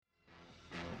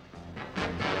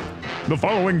The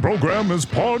following program is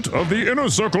part of the Inner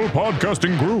Circle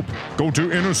Podcasting Group. Go to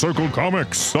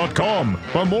InnerCircleComics.com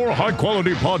for more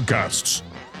high-quality podcasts.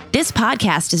 This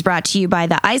podcast is brought to you by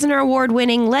the Eisner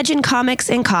Award-winning Legend Comics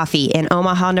and Coffee in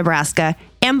Omaha, Nebraska,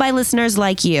 and by listeners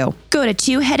like you. Go to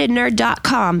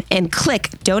twoheadednerd.com and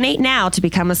click Donate Now to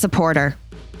become a supporter.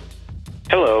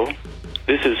 Hello,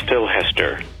 this is Phil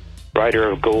Hester, writer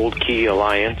of Gold Key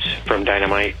Alliance from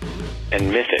Dynamite and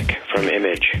Mythic from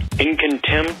Image. In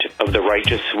contempt of the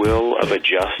righteous will of a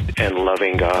just and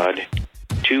loving God,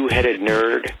 Two-Headed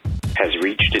Nerd has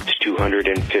reached its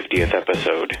 250th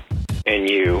episode. And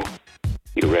you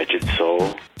wretched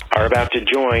soul, are about to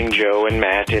join Joe and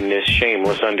Matt in this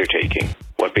shameless undertaking.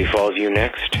 What befalls you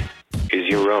next is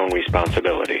your own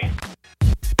responsibility.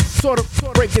 Sort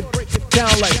of break it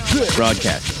down like this.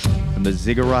 Broadcasting from the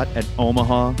Ziggurat at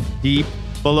Omaha, deep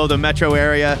below the metro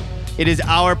area, it is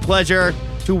our pleasure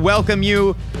to welcome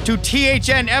you to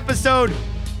THN episode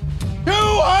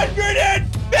 250!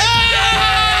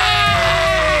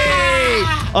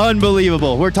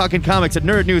 Unbelievable. We're talking comics at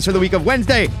Nerd News for the week of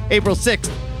Wednesday, April 6th.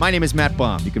 My name is Matt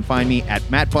Baum. You can find me at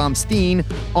MattBaumSteen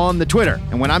on the Twitter.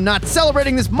 And when I'm not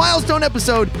celebrating this milestone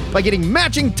episode by getting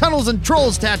matching Tunnels and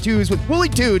Trolls tattoos with Woolly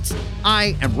Toots,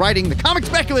 I am writing the Comic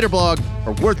Speculator blog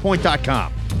for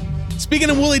WorthPoint.com. Speaking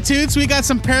of Woolly Toots, we got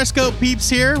some Periscope peeps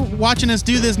here watching us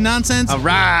do this nonsense. All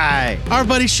right. Our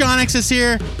buddy Shonix is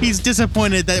here. He's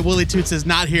disappointed that Woolly Toots is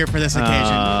not here for this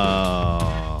occasion.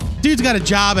 Oh. Dude's got a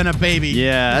job and a baby.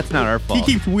 Yeah, that's not our fault. He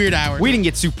keeps weird hours. We didn't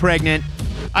get Sue pregnant.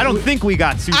 I don't think we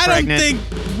got Sue pregnant. I don't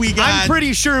think we got... I'm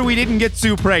pretty sure we didn't get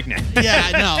Sue pregnant.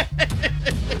 Yeah,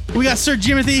 no. We got Sir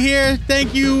Jimothy here.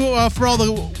 Thank you for all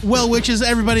the well wishes,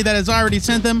 everybody that has already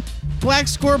sent them. Black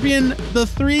Scorpion, the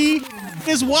 3,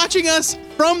 is watching us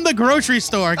from the grocery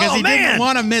store because he didn't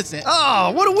want to miss it. Oh,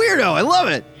 what a weirdo. I love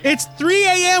it. It's 3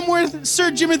 a.m. where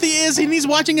Sir Jimothy is, and he's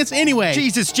watching us anyway.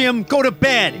 Jesus, Jim, go to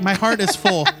bed. My heart is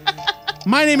full.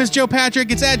 My name is Joe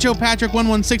Patrick. It's at Joe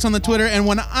Patrick116 on the Twitter. And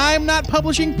when I'm not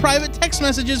publishing private text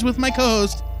messages with my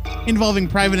co-host involving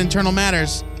private internal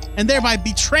matters and thereby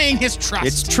betraying his trust.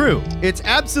 It's true. It's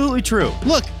absolutely true.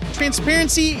 Look,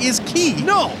 transparency is key.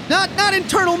 No, not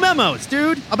internal memos,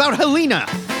 dude. About Helena.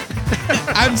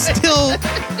 I'm still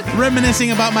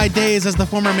reminiscing about my days as the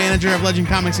former manager of Legend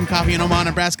Comics and Coffee in Omaha,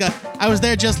 Nebraska. I was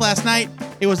there just last night.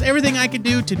 It was everything I could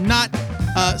do to not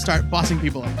start bossing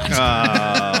people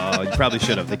around. You probably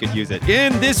should have. They could use it.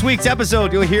 In this week's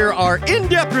episode, you'll hear our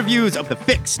in-depth reviews of The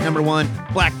Fix,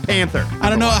 #1, Black Panther. I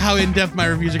don't know how in-depth my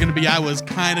reviews are going to be. I was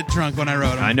kind of drunk when I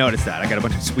wrote them. I noticed that. I got a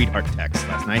bunch of sweetheart texts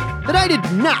last night that I did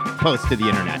not post to the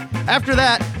internet. After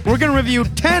that, we're going to review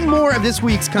 10 more of this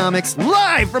week's comics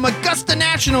live from Augusta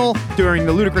National during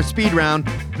the Ludicrous Speed Round.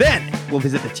 Then we'll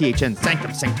visit the THN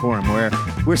Sanctum Sanctorum, where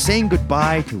we're saying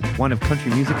goodbye to one of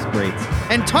country music's greats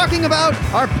and talking about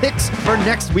our picks for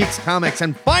next week's comics.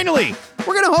 And finally,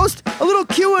 we're going to host a little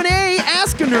Q&A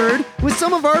Ask a Nerd with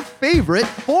some of our favorite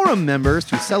forum members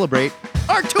to celebrate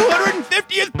our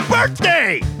 250th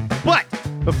birthday. But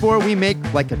before we make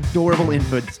like adorable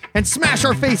infants and smash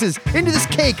our faces into this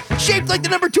cake shaped like the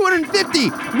number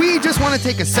 250, we just want to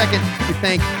take a second to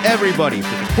thank everybody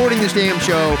for supporting this damn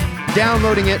show,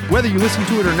 downloading it, whether you listen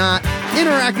to it or not,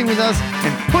 interacting with us,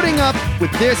 and putting up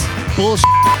with this bullshit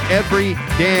every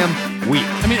damn week.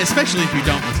 I mean, especially if you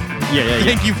don't listen. Yeah.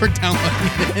 Thank you for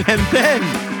downloading it. And then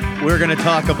we're going to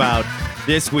talk about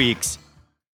this week's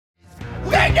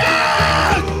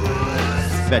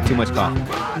had too much coffee.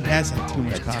 It has had too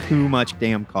much coffee. Too much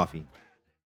damn coffee.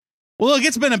 Well, look,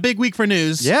 it's been a big week for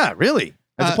news. Yeah, really.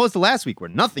 As opposed to last week where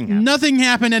nothing happened. Nothing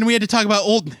happened, and we had to talk about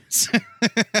old news.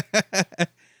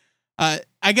 I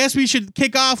guess we should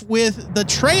kick off with the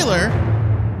trailer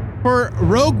for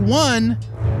Rogue One,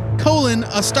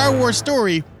 a Star Wars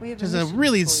story, which is a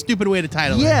really stupid way to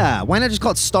title it. Yeah, why not just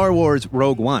call it Star Wars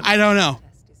Rogue One? I don't know.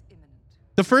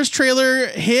 The first trailer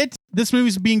hit. This movie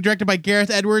is being directed by Gareth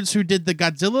Edwards, who did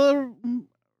the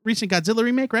recent Godzilla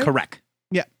remake, right? Correct.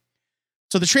 Yeah.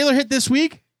 So the trailer hit this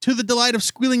week to the delight of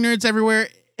squealing nerds everywhere,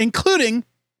 including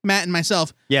Matt and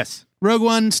myself. Yes. Rogue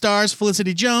One stars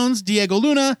Felicity Jones, Diego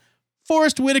Luna,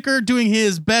 Forrest Whitaker doing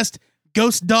his best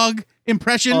ghost dog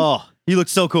impression. Oh, he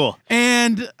looks so cool.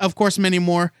 And, of course, many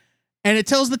more. And it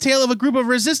tells the tale of a group of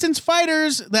resistance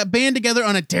fighters that band together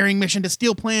on a daring mission to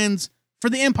steal plans for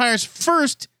the Empire's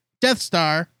first Death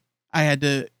Star. I had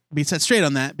to be set straight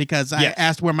on that because I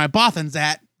asked where my Bothan's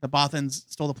at. The Bothans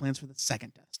stole the plans for the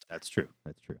second Death Star. That's true.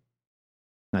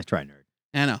 Nice try, nerd.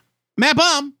 I know. Matt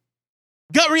Baum,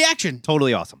 gut reaction.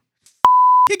 Totally awesome.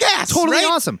 Kick ass. Totally right?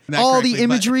 awesome. All the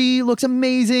imagery looks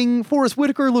amazing. Forrest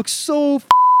Whitaker looks so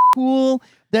cool.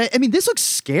 This looks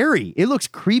scary. It looks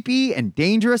creepy and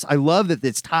dangerous. I love that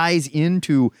this ties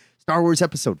into Star Wars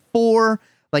Episode 4.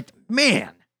 Like, man,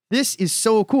 this is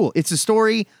so cool. It's a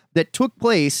story that took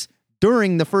place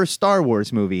during the first Star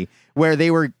Wars movie where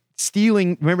they were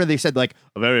stealing. Remember, they said like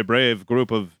a very brave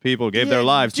group of people gave their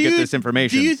lives to get this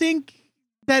information. Do you think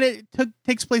that it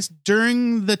takes place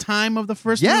during the time of the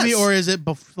first movie, or is it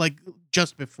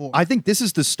just before? I think this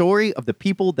is the story of the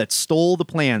people that stole the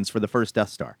plans for the first Death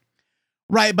Star.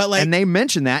 Right, but and they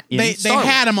mentioned that in they Star Wars.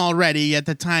 had them already at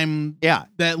the time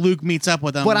that Luke meets up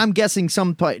with them. But I'm guessing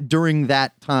during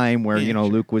that time where,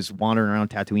 Luke was wandering around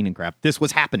Tatooine and crap, this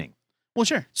was happening. Well,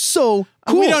 sure. So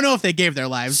cool. We don't know if they gave their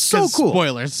lives. So cool.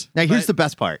 Spoilers. Now, here's the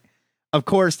best part. Of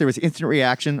course, there was instant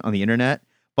reaction on the internet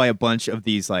by a bunch of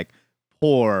these like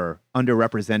poor,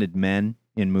 underrepresented men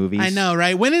in movies. I know,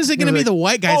 right? When is it going to be the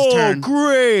white guy's turn? Oh,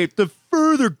 great. The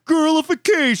further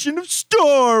girlification of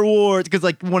Star Wars. Because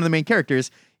like one of the main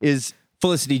characters is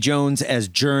Felicity Jones as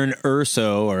Jern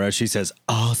Erso, or as she says,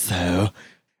 also.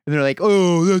 And they're like,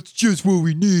 oh, that's just what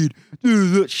we need.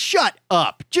 Shut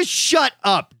up. Just shut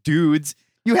up, dudes.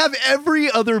 You have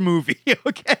every other movie,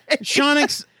 okay?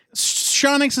 Shawnix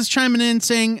is chiming in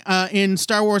saying in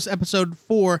Star Wars Episode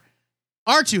 4,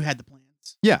 R2 had the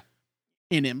plans. Yeah.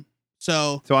 In him.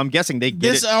 So I'm guessing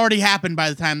this already happened by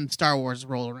the time Star Wars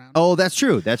rolled around. Oh, that's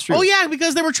true. That's true. Oh, yeah,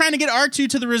 because they were trying to get R2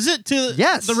 to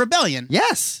the rebellion.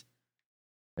 Yes.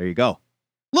 There you go.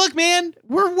 Look, man,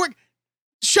 we're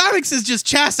Shawnix is just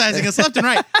chastising us left and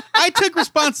right. I took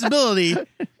responsibility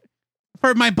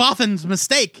for my Bothan's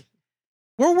mistake.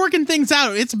 We're working things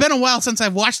out. It's been a while since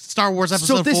I've watched Star Wars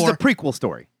Episode 4. So this is a prequel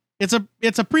story. It's a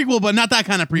prequel, but not that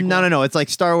kind of prequel. No. It's like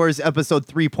Star Wars Episode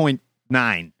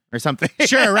 3.9 or something.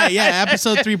 Sure, right. Yeah,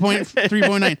 Episode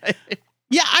 3.9.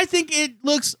 Yeah, I think it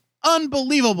looks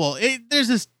unbelievable. There's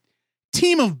this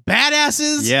team of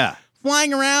badasses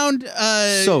flying around.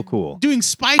 So cool. Doing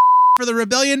spy for the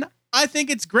rebellion. I think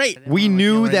it's great. We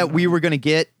knew that we were going to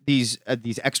get these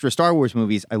extra Star Wars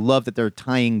movies. I love that they're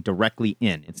tying directly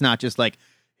in. It's not just like,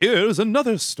 here's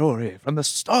another story from the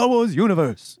Star Wars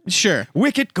universe. Sure.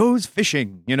 Wicket goes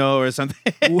fishing, or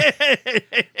something.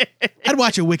 I'd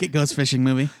watch a Wicket goes fishing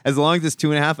movie. As long as it's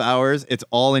 2.5 hours, it's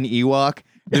all in Ewok.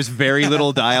 There's very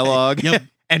little dialogue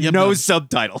and no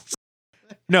subtitles.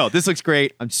 No, this looks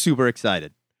great. I'm super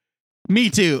excited. Me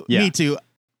too. Yeah. Me too.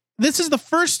 This is the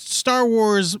first Star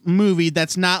Wars movie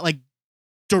that's not like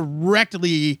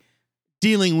directly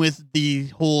dealing with the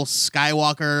whole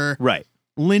Skywalker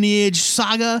lineage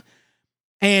saga.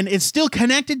 And it's still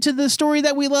connected to the story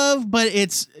that we love, but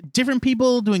it's different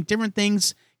people doing different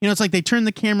things. It's like they turned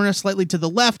the camera slightly to the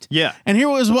left. Yeah. And here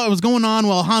was what was going on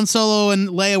while Han Solo and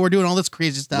Leia were doing all this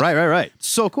crazy stuff. Right.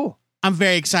 So cool. I'm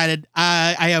very excited.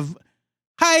 I have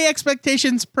high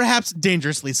expectations, perhaps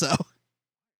dangerously so.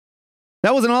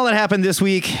 That wasn't all that happened this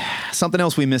week. Something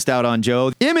else we missed out on,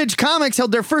 Joe. Image Comics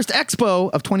held their first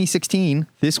expo of 2016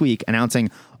 this week,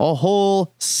 announcing a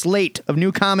whole slate of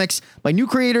new comics by new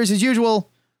creators as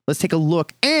usual. Let's take a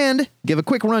look and give a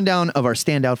quick rundown of our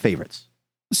standout favorites.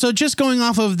 So just going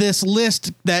off of this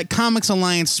list that Comics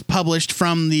Alliance published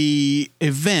from the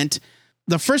event,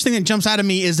 the first thing that jumps out at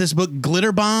me is this book,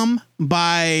 Glitter Bomb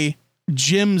by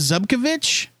Jim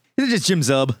Zubkovich. Is it just Jim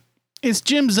Zub? It's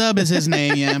Jim Zub is his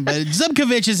name, yeah, but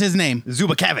Zubkovich is his name.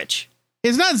 Zubakavich.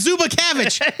 It's not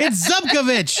Zubakavich. It's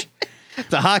Zubkovich.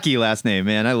 It's a hockey last name,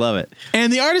 man. I love it.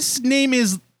 And the artist's name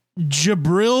is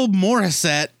Jabril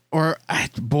Morissette,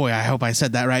 I hope I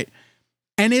said that right.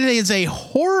 And it is a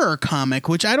horror comic,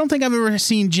 which I don't think I've ever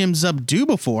seen Jim Zub do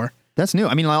before. That's new.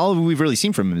 I mean, all we've really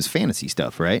seen from him is fantasy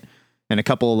stuff, right? And a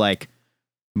couple like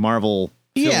Marvel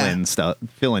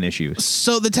fill-in issues.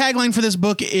 So the tagline for this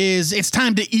book is, it's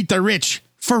time to eat the rich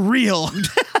for real.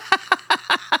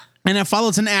 And it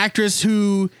follows an actress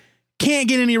who can't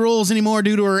get any roles anymore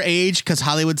due to her age because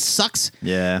Hollywood sucks.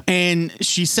 Yeah. And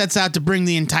she sets out to bring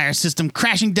the entire system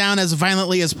crashing down as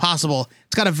violently as possible.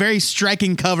 It's got a very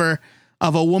striking cover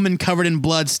of a woman covered in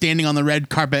blood standing on the red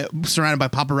carpet surrounded by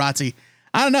paparazzi.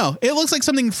 I don't know. It looks like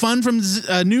something fun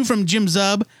new from Jim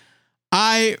Zub.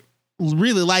 I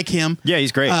really like him. Yeah,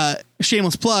 he's great.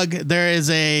 Shameless plug. There is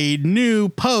a new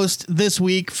post this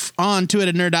week on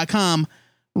twoheadednerd.com.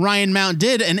 Ryan Mount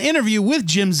did an interview with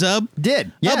Jim Zub.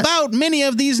 About many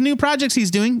of these new projects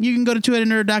he's doing. You can go to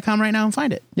twoheadednerd.com right now and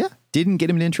find it. Yeah. Didn't get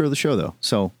him an intro of the show, though,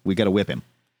 so we got to whip him.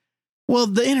 Well,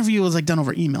 the interview was done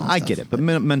over email. I get it, but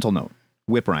mental note.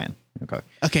 Whip Ryan.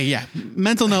 Okay, yeah.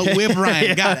 Mental note, whip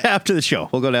Ryan. Got it. After the show,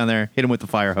 we'll go down there, hit him with the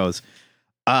fire hose.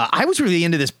 I was really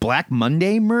into this Black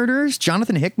Monday murders.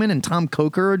 Jonathan Hickman and Tom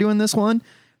Coker are doing this one.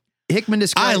 Hickman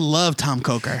described. I love Tom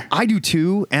Coker. I do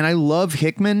too. And I love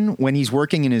Hickman when he's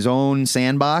working in his own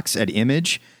sandbox at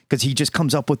Image because he just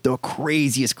comes up with the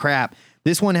craziest crap.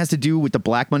 This one has to do with the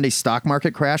Black Monday stock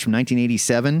market crash from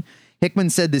 1987. Hickman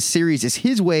said this series is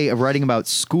his way of writing about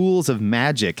schools of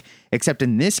magic, except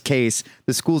in this case,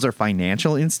 the schools are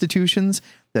financial institutions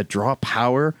that draw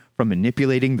power from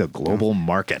manipulating the global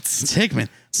markets. It's Hickman.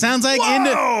 Sounds like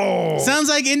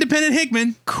independent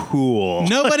Hickman. Cool.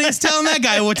 Nobody's telling that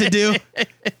guy what to do.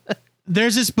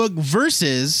 There's this book,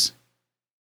 Versus,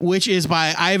 which is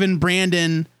by Ivan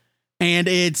Brandon, and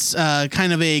it's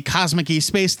kind of a cosmic-y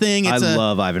space thing. I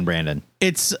love Ivan Brandon.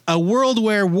 It's a world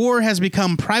where war has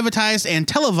become privatized and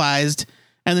televised,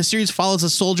 and the series follows a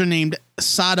soldier named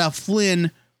Sada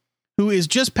Flynn, who is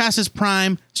just past his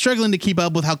prime, struggling to keep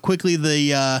up with how quickly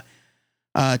the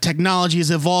technology is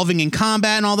evolving in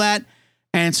combat and all that.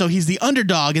 And so he's the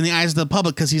underdog in the eyes of the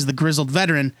public because he's the grizzled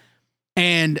veteran.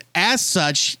 And as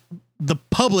such, the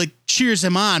public cheers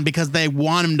him on because they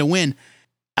want him to win.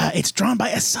 It's drawn by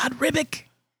Asad Ribic.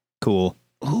 Cool.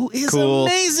 Who is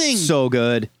amazing. So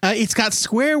good. It's got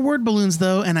square word balloons,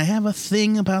 though, and I have a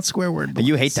thing about square word balloons.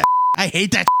 You hate that. I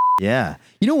hate that. Yeah.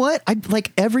 You know what? I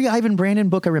like every Ivan Brandon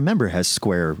book I remember has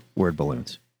square word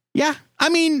balloons. Yeah. I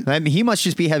mean, he must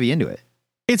just be heavy into it.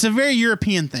 It's a very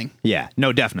European thing. Yeah.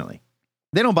 No, definitely.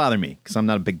 They don't bother me because I'm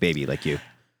not a big baby like you.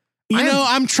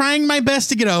 I'm trying my best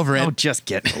to get over it. Oh, just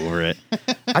get over it.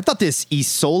 I thought this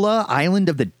Isola, Island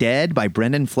of the Dead by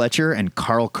Brendan Fletcher and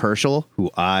Carl Kerschel,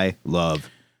 who I love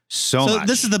so much. So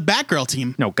this is the Batgirl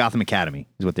team. No, Gotham Academy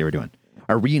is what they were doing.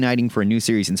 Are reuniting for a new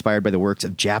series inspired by the works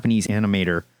of Japanese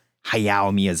animator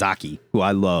Hayao Miyazaki, who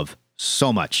I love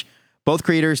so much. Both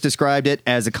creators described it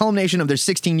as a culmination of their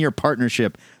 16-year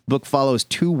partnership. The book follows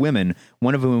two women,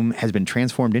 one of whom has been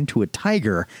transformed into a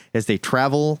tiger as they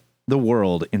travel the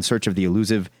world in search of the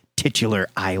elusive titular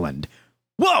island.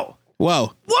 Whoa!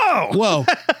 Whoa. Whoa! Whoa.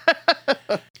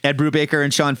 Ed Brubaker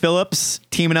and Sean Phillips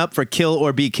teaming up for Kill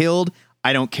or Be Killed.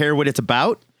 I don't care what it's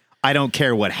about. I don't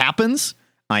care what happens.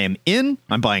 I am in.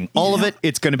 I'm buying all of it.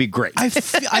 It's going to be great. I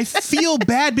feel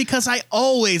bad because I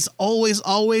always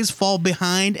fall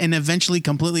behind and eventually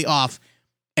completely off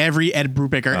every Ed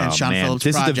Brubaker and Sean Phillips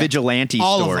This project. is the vigilante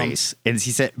All stories. And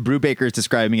he said Brubaker is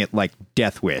describing it like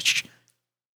Death Wish.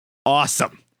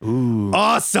 Awesome. Ooh.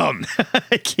 Awesome.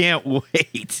 I can't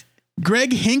wait.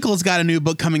 Greg Hinkle's got a new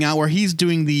book coming out where he's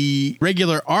doing the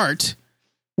regular art,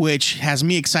 which has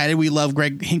me excited. We love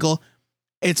Greg Hinkle.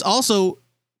 It's also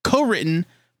co-written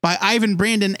by Ivan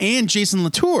Brandon and Jason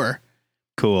Latour.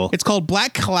 Cool. It's called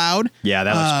Black Cloud. Yeah,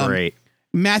 that looks great.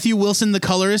 Matthew Wilson, the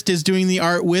colorist, is doing the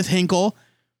art with Hinkle.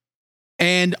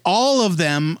 And all of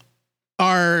them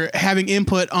are having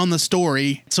input on the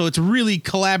story. So it's a really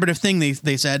collaborative thing,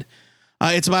 they said.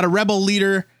 It's about a rebel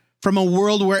leader from a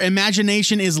world where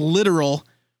imagination is literal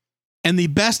and the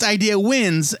best idea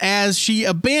wins as she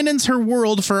abandons her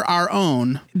world for our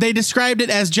own. They described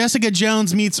it as Jessica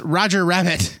Jones meets Roger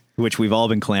Rabbit. Which we've all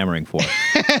been clamoring for.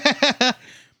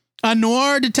 A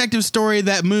noir detective story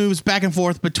that moves back and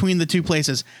forth between the two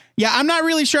places. Yeah, I'm not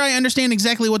really sure I understand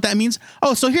exactly what that means.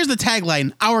 Oh, so here's the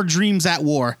tagline. Our dreams at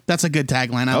war. That's a good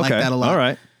tagline. I like that a lot. All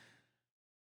right.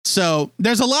 So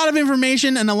there's a lot of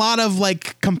information and a lot of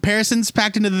like comparisons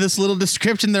packed into this little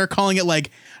description. They're calling it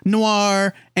like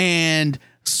noir and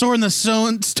Sword in the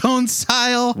Stone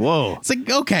style. Whoa. It's like,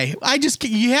 okay,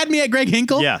 you had me at Greg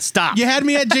Hinkle. Yeah, stop. You had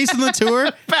me at Jason Latour.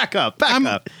 Back up. I'm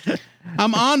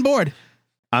on board.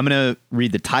 I'm going to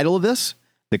read the title of this,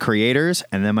 the creators,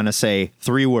 and then I'm going to say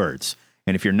 3 words.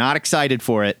 And if you're not excited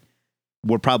for it,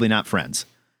 we're probably not friends.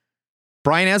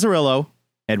 Brian Azzarello,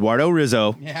 Eduardo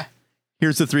Rizzo. Yeah.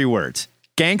 Here's the 3 words.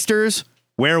 Gangsters,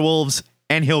 werewolves,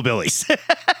 and hillbillies.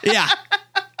 Yeah.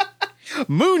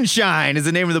 Moonshine is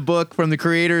the name of the book from the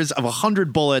creators of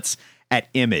 100 Bullets at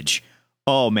Image.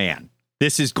 Oh, man.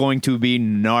 This is going to be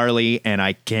gnarly, and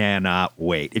I cannot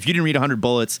wait. If you didn't read 100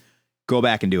 Bullets, go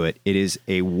back and do it. It is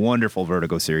a wonderful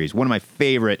Vertigo series. One of my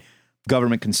favorite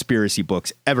government conspiracy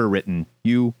books ever written.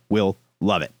 You will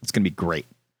love it. It's going to be great.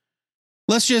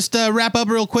 Let's just wrap up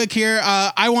real quick here.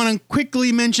 I want to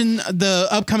quickly mention the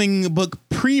upcoming book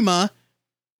Prima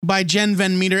by Jen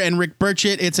Van Meter and Rick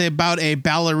Burchett. It's about a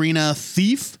ballerina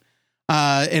thief,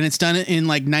 and it's done in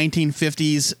like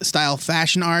 1950s style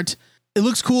fashion art. It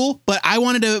looks cool, but I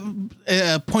wanted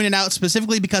to point it out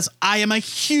specifically because I am a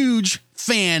huge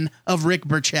fan of Rick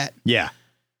Burchett. Yeah.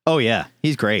 Oh, yeah.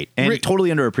 He's great and totally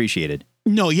underappreciated.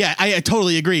 No, yeah, I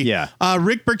totally agree. Yeah.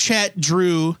 Rick Burchett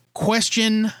drew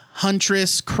Question,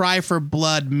 Huntress, Cry for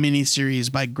Blood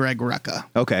miniseries by Greg Rucka.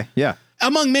 Okay. Yeah.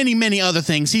 Among many, many other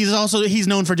things. He's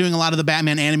known for doing a lot of the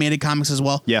Batman animated comics as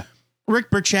well. Yeah. Rick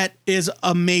Burchett is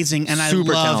amazing, and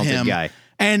Super I love talented him. guy.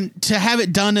 And to have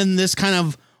it done in this kind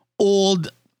of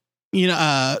old,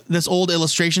 this old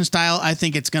illustration style, I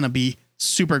think it's going to be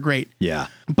super great. Yeah.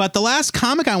 But the last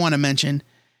comic I want to mention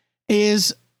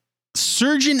is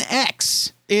Surgeon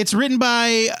X. It's written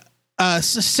by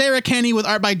Sarah Kenny with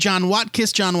art by John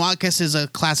Watkiss. John Watkiss is a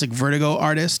classic Vertigo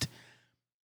artist.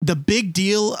 The big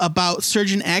deal about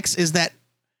Surgeon X is that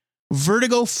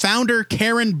Vertigo founder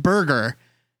Karen Berger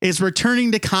is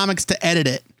returning to comics to edit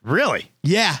it. Really?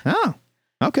 Yeah. Oh,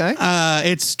 okay.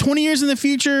 It's 20 years in the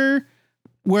future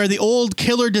where the old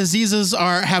killer diseases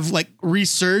have like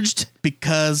resurged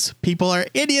because people are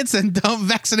idiots and don't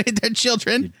vaccinate their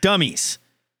children. Dummies.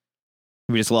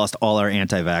 We just lost all our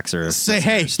anti-vaxxers. Say,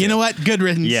 hey, you know what? Good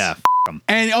riddance. Yeah. Them.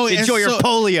 And Enjoy your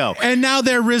polio. And now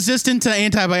they're resistant to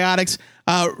antibiotics.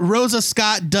 Rosa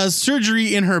Scott does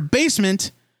surgery in her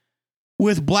basement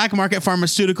with black market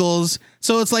pharmaceuticals.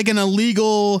 So it's like an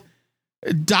illegal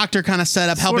doctor kind of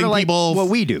setup, helping like people. What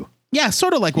we do. Yeah,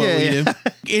 sort of like what we Yeah. do.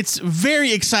 It's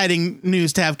very exciting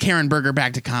news to have Karen Berger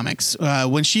back to comics.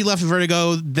 When she left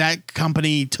Vertigo, that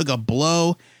company took a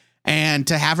blow, and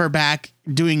to have her back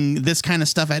doing this kind of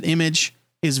stuff at Image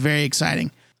is very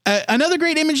exciting. Another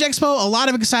great Image Expo, a lot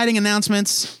of exciting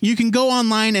announcements. You can go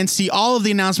online and see all of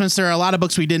the announcements. There are a lot of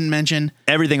books we didn't mention.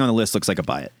 Everything on the list looks like a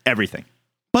buy it. Everything.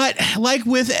 But like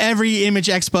with every Image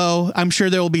Expo, I'm sure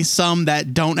there will be some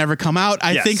that don't ever come out.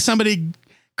 I think somebody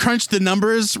crunched the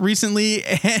numbers recently.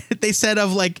 And they said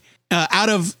of like out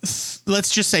of,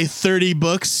 let's just say 30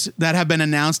 books that have been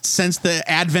announced since the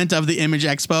advent of the Image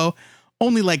Expo,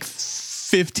 only like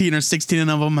 15 or 16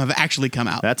 of them have actually come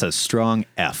out. That's a strong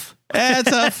F.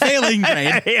 That's a failing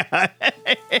grade.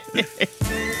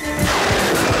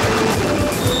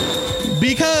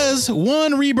 Because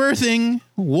one rebirthing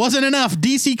wasn't enough,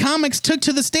 DC Comics took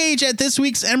to the stage at this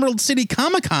week's Emerald City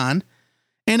Comic Con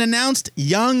and announced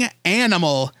Young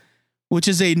Animal, which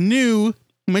is a new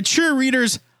mature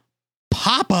readers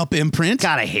pop-up imprint.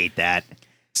 God, I hate that.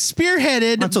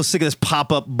 Spearheaded. I'm so sick of this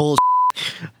pop-up bullshit.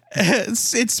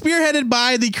 It's spearheaded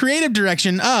by the creative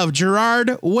direction of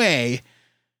Gerard Way.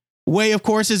 Way, of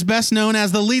course, is best known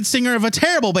as the lead singer of a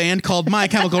terrible band called My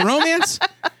Chemical Romance,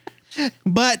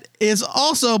 but is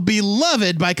also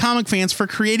beloved by comic fans for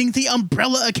creating the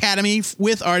Umbrella Academy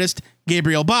with artist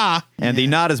Gabriel Ba. And the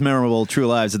not as memorable True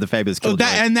Lives of the Fabulous Killjoy.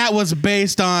 And that was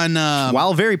based on...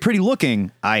 While very pretty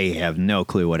looking, I have no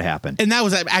clue what happened. And that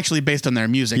was actually based on their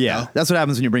music, Yeah, though. that's what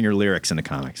happens when you bring your lyrics into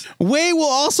comics. Way will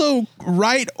also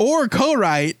write or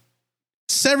co-write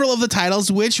several of the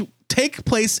titles which take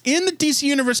place in the DC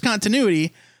Universe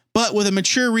continuity, but with a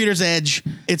mature reader's edge.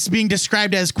 It's being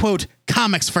described as, quote,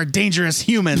 comics for dangerous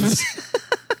humans.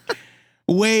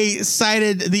 Way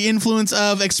cited the influence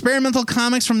of experimental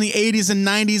comics from the 80s and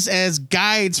 90s as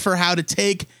guides for how to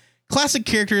take classic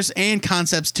characters and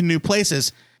concepts to new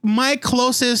places. My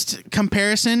closest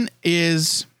comparison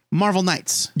is Marvel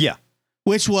Knights. Yeah.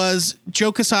 Which was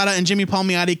Joe Quesada and Jimmy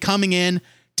Palmiotti coming in,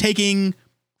 taking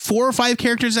 4 or 5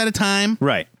 characters at a time.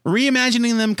 Right.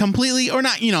 Reimagining them completely, or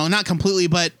not, not completely,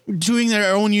 but doing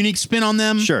their own unique spin on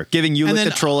them. Sure. Giving you the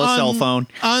troll a cell phone.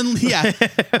 And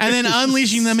then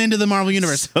unleashing them into the Marvel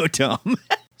Universe. So dumb.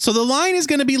 So the line is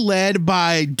going to be led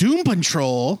by Doom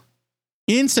Patrol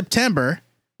in September,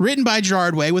 written by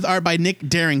Gerard Way with art by Nick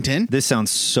Darrington. This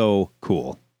sounds so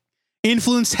cool.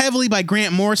 Influenced heavily by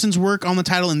Grant Morrison's work on the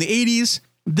title in the 80s.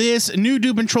 This new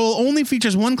Doom Patrol only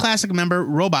features one classic member,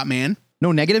 Robot Man.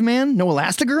 No Negative Man? No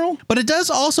Elastigirl? But it does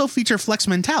also feature Flex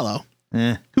Mentallo,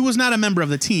 who was not a member of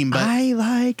the team. But I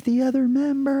like the other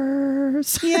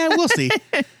members. Yeah, we'll see.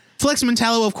 Flex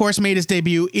Mentallo, of course, made his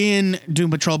debut in Doom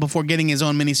Patrol before getting his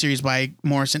own miniseries by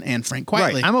Morrison and Frank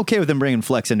Quitely. Right. I'm okay with them bringing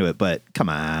Flex into it, but come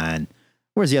on.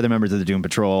 Where's the other members of the Doom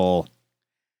Patrol?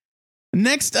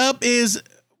 Next up is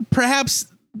perhaps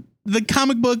the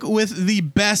comic book with the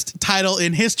best title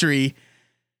in history.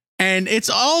 And it's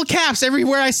all caps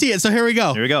everywhere I see it. So here we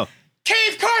go. Here we go.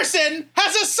 Cave Carson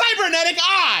has a cybernetic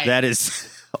eye. That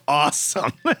is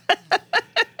awesome.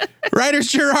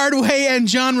 Writers Gerard Way and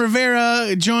John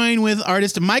Rivera join with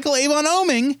artist Michael Avon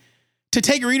Oeming to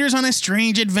take readers on a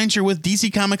strange adventure with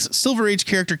DC Comics' Silver Age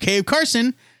character Cave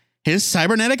Carson, his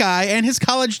cybernetic eye, and his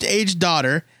college-aged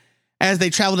daughter as they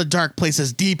travel to dark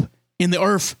places deep in the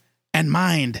earth and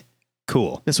mind.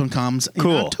 Cool. This one comes in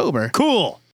October.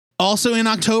 Cool. Also in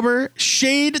October,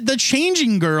 Shade the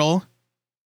Changing Girl.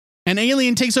 An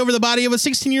alien takes over the body of a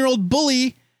 16-year-old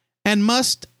bully and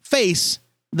must face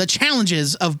the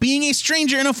challenges of being a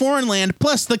stranger in a foreign land,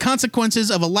 plus the consequences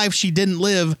of a life she didn't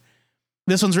live.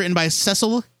 This one's written by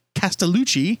Cecil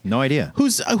Castellucci. No idea. Who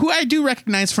I do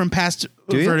recognize from past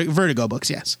Vertigo books,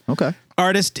 yes. Okay.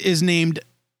 Artist is named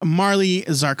Marley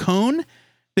Zarcone.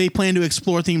 They plan to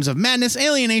explore themes of madness,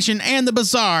 alienation, and the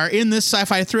bizarre in this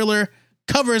sci-fi thriller.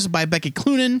 Covers by Becky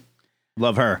Cloonan.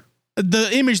 Love her. The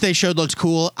image they showed looks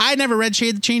cool. I never read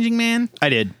Shade the Changing Man. I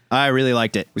did. I really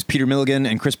liked it. It was Peter Milligan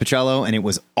and Chris Picciello, and it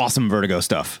was awesome Vertigo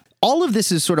stuff. All of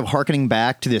this is sort of harkening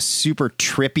back to this super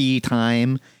trippy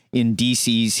time in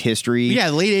DC's history.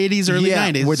 Yeah, late 80s, early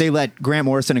 90s. Where they let Grant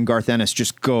Morrison and Garth Ennis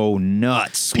just go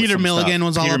nuts. Peter Milligan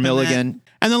was all Peter up Milligan. in that.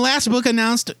 And the last book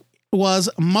announced was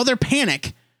Mother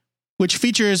Panic, which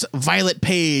features Violet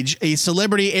Page, a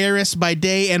celebrity heiress by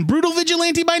day and brutal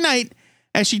vigilante by night,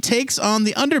 as she takes on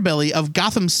the underbelly of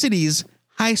Gotham City's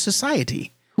high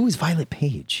society. Who is Violet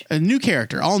Page? A new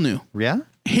character, all new. Yeah?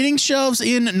 Hitting shelves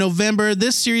in November,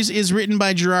 this series is written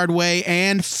by Gerard Way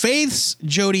and Faith's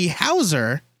Jody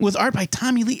Hauser with art by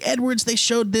Tommy Lee Edwards. They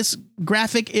showed this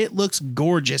graphic. It looks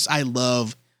gorgeous. I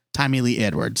love Tommy Lee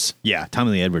Edwards. Yeah,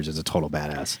 Tommy Lee Edwards is a total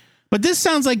badass. But this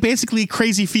sounds like basically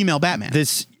crazy female Batman.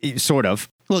 This, sort of.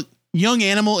 Look, Young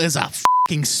Animal is a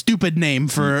fucking stupid name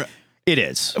for... It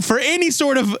is. For any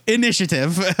sort of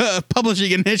initiative,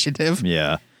 publishing initiative.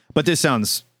 Yeah. But this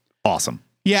sounds awesome.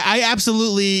 Yeah, I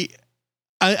absolutely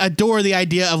adore the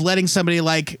idea of letting somebody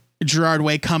like Gerard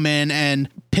Way come in and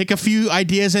pick a few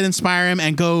ideas that inspire him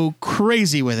and go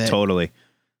crazy with it. Totally.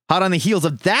 Hot on the heels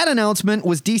of that announcement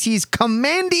was DC's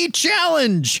Commandy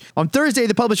Challenge. On Thursday,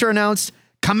 the publisher announced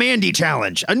Commandy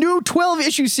Challenge, a new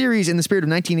 12-issue series in the spirit of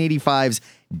 1985's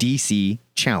DC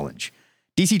Challenge.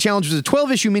 DC Challenge was a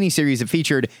 12-issue miniseries that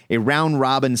featured a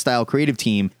round-robin style creative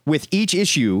team with each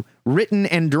issue written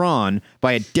and drawn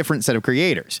by a different set of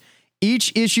creators.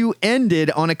 Each issue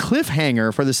ended on a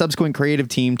cliffhanger for the subsequent creative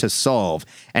team to solve.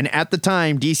 And at the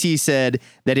time, DC said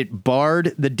that it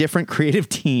barred the different creative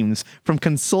teams from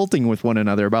consulting with one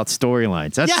another about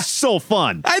storylines. That's so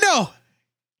fun. I know.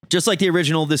 Just like the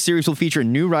original, this series will feature a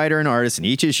new writer and artist in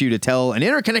each issue to tell an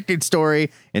interconnected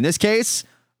story, in this case,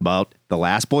 about the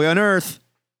last boy on Earth,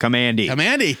 Commandy.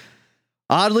 Commandy.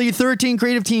 Oddly, 13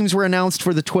 creative teams were announced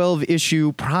for the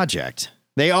 12-issue project.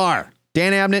 They are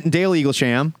Dan Abnett and Dale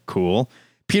Eaglesham, cool.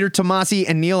 Peter Tomasi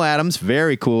and Neil Adams,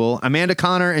 very cool. Amanda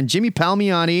Connor and Jimmy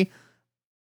Palmiotti,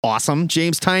 awesome.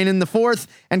 James Tynion IV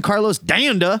and Carlos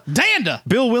Danda.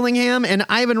 Bill Willingham and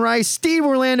Ivan Rice, Steve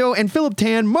Orlando and Philip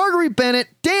Tan, Marguerite Bennett,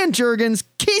 Dan Jurgens,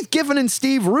 Keith Giffen and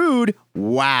Steve Rude.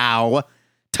 Wow.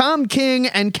 Tom King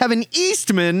and Kevin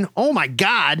Eastman, oh my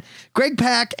God, Greg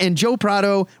Pak and Joe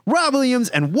Prado, Rob Williams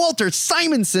and Walter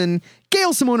Simonson,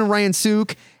 Gail Simone and Ryan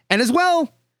Sook, and as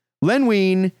well, Len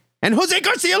Wein and Jose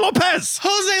Garcia Lopez.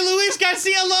 Jose Luis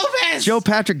Garcia Lopez. Joe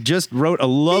Patrick just wrote a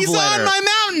love He's letter on my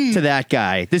mountain to that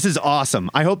guy. This is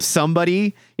awesome. I hope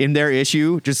somebody in their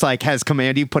issue just like has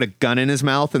Commandy put a gun in his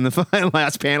mouth in the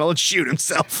last panel and shoot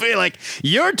himself. Like,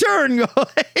 your turn.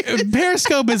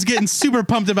 Periscope is getting super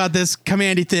pumped about this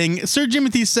Commandy thing. Sir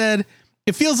Jimothy said,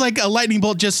 it feels like a lightning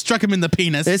bolt just struck him in the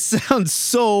penis. It sounds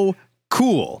so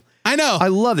cool. I know. I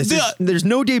love this. There's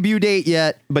no debut date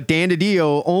yet, but Dan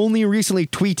DiDio only recently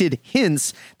tweeted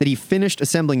hints that he finished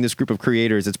assembling this group of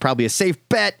creators. It's probably a safe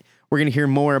bet. We're going to hear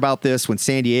more about this when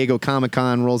San Diego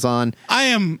Comic-Con rolls on. I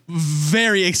am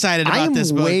very excited about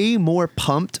this book. I am way more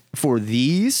pumped for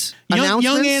these announcements.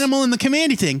 Young Animal and the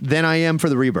Commandy thing. Than I am for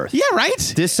the Rebirth. Yeah,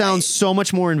 right? This sounds so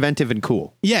much more inventive and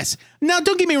cool. Yes. Now,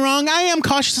 don't get me wrong. I am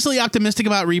cautiously optimistic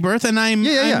about Rebirth, and I'm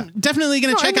definitely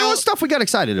going to check out stuff we got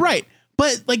excited about. Right.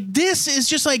 But like this is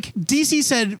just like DC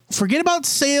said, forget about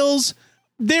sales.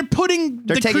 They're putting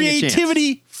the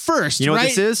creativity first. You know right? what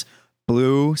this is?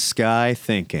 Blue sky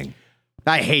thinking.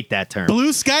 I hate that term.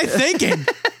 Blue sky thinking.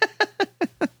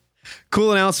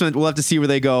 Cool announcement. We'll have to see where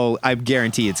they go. I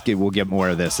guarantee we'll get more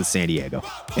of this at San Diego.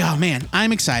 Oh man,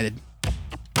 I'm excited.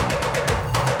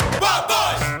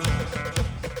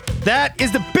 That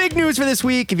is the big news for this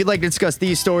week. If you'd like to discuss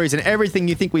these stories and everything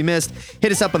you think we missed,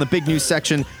 hit us up on the big news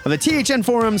section of the THN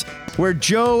forums, where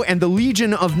Joe and the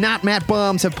Legion of Not Matt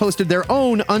Bombs have posted their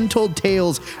own untold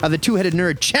tales of the Two-Headed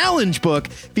Nerd Challenge book,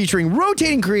 featuring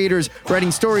rotating creators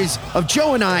writing stories of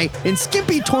Joe and I in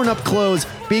skimpy, torn-up clothes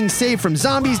being saved from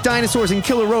zombies, dinosaurs, and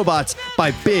killer robots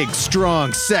by big,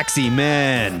 strong, sexy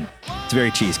men. It's very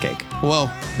cheesecake. Whoa.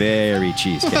 Very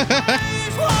cheesecake.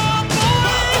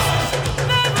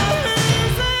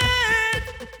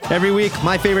 Every week,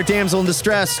 my favorite damsel in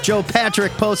distress, Joe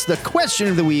Patrick, posts the question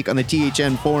of the week on the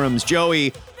THN forums.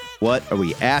 Joey, what are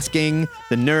we asking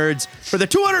the nerds for the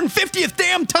 250th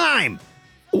damn time?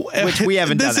 Which we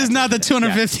haven't done. This is not the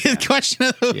 250th question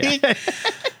of the week.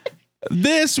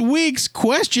 This week's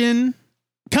question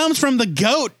comes from the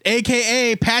GOAT,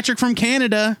 a.k.a. Patrick from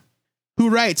Canada, who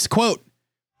writes, quote,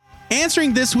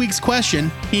 answering this week's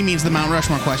question, he means the Mount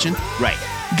Rushmore question, Right.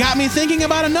 got me thinking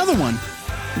about another one.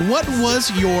 What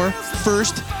was your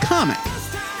first comic?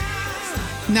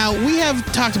 Now, we have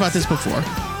talked about this before,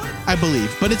 I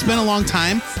believe, but it's been a long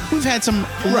time. We've had some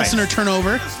listener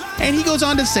turnover, and he goes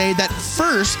on to say that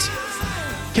first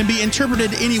can be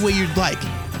interpreted any way you'd like.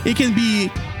 It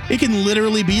can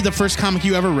literally be the first comic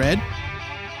you ever read,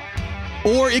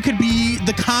 or it could be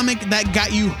the comic that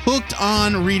got you hooked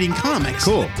on reading comics.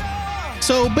 Cool.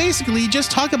 So basically,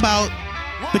 just talk about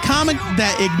the comic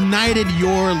that ignited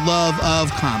your love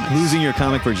of comics. Losing your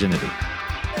comic virginity.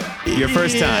 Your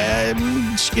first time.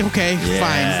 Okay,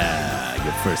 fine. Yeah,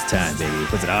 your first time, baby.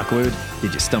 Was it awkward?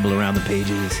 Did you stumble around the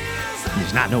pages? Did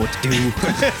you not know what to do?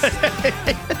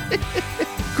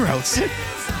 Gross.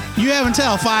 You have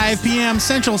until 5 p.m.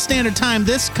 Central Standard Time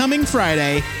this coming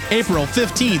Friday, April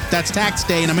 15th. That's tax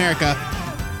day in America.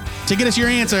 To get us your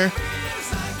answer,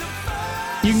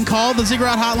 you can call the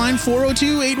Ziggurat hotline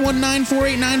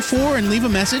 402-819-4894 and leave a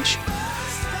message.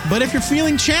 But if you're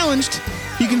feeling challenged,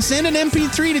 you can send an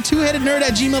MP3 to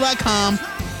twoheadednerd@gmail.com.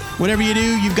 Whatever you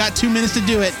do, you've got 2 minutes to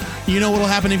do it. You know what'll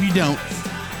happen if you don't.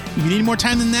 If you need more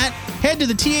time than that, head to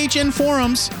the THN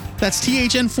forums. That's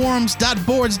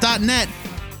thnforums.boards.net.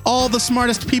 All the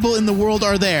smartest people in the world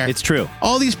are there. It's true.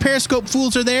 All these Periscope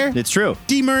fools are there. It's true.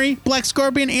 D. Murray, Black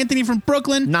Scorpion, Anthony from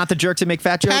Brooklyn, Not the jerks that make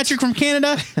fat jokes. Patrick from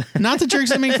Canada, not the jerks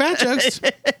that make fat jokes.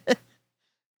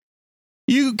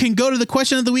 You can go to the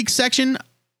question of the week section,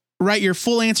 write your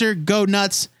full answer, go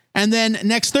nuts, and then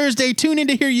next Thursday, tune in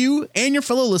to hear you and your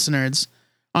fellow listeners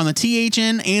on the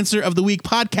THN Answer of the Week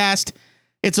podcast.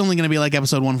 It's only going to be like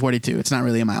episode 142. It's not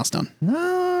really a milestone.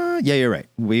 Yeah, you're right.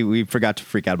 We forgot to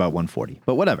freak out about 140,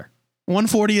 but whatever.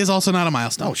 140 is also not a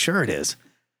milestone. Oh, sure it is.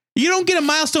 You don't get a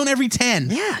milestone every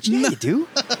 10. Yeah, you do.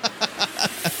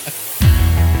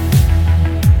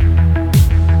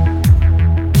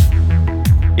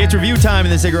 It's review time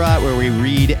in the Ziggurat, where we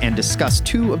read and discuss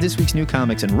 2 of this week's new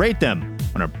comics and rate them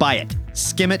on our buy it,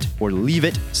 skim it, or leave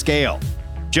it scale.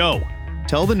 Joe,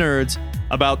 tell the nerds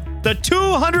about the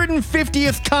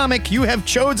 250th comic you have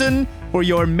chosen for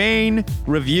your main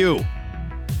review.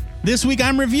 This week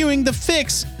I'm reviewing The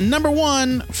Fix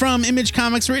 #1 from Image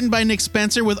Comics, written by Nick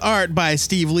Spencer with art by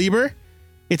Steve Lieber.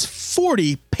 It's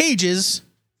 40 pages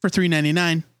for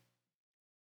 $3.99.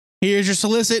 Here's your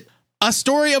solicit. A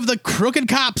story of the crooked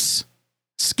cops,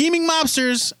 scheming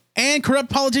mobsters, and corrupt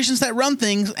politicians that run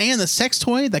things, and the sex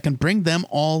toy that can bring them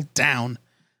all down.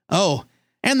 Oh,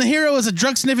 and the hero is a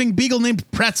drug-sniffing beagle named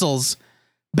Pretzels.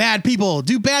 Bad people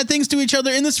do bad things to each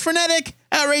other in this frenetic,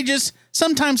 outrageous,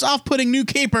 sometimes off-putting new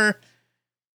caper.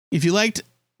 If you liked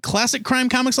classic crime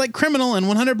comics like Criminal and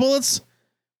 100 Bullets,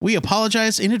 we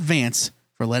apologize in advance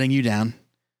for letting you down.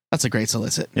 That's a great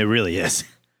solicit. It really is.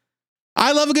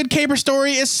 I love a good caper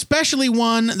story, especially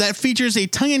one that features a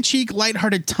tongue-in-cheek,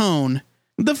 lighthearted tone.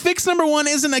 The Fix #1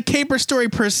 isn't a caper story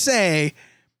per se,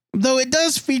 though it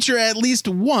does feature at least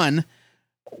one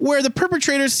where the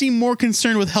perpetrators seem more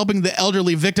concerned with helping the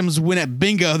elderly victims win at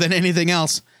bingo than anything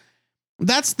else.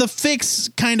 That's The Fix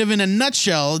kind of in a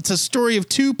nutshell. It's a story of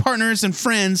 2 partners and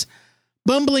friends,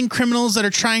 bumbling criminals that are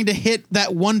trying to hit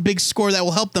that one big score that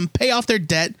will help them pay off their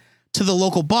debt to the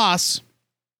local boss,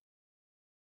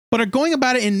 but are going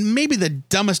about it in maybe the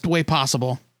dumbest way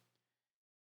possible.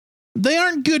 They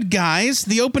aren't good guys.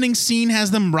 The opening scene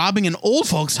has them robbing an old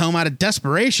folks' home out of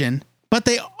desperation, but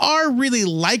they are really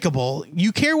likable.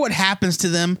 You care what happens to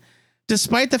them,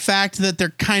 despite the fact that they're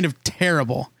kind of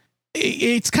terrible.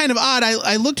 It's kind of odd.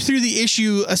 I looked through the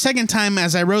issue a second time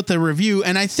as I wrote the review,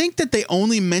 and I think that they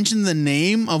only mentioned the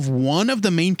name of one of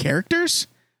the main characters,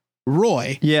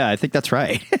 Roy. Yeah, I think that's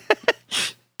right.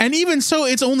 And even so,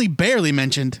 it's only barely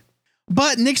mentioned.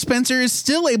 But Nick Spencer is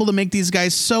still able to make these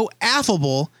guys so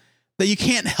affable that you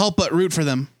can't help but root for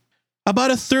them.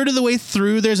 About a third of the way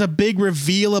through, there's a big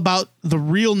reveal about the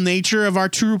real nature of our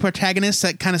true protagonist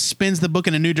that kind of spins the book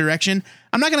in a new direction.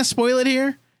 I'm not going to spoil it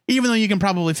here, even though you can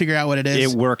probably figure out what it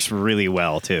is. It works really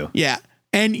well, too. Yeah.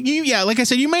 And like I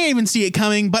said, you may even see it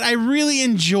coming, but I really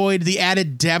enjoyed the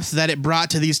added depth that it brought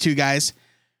to these 2 guys.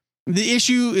 The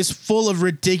issue is full of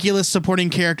ridiculous supporting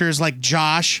characters like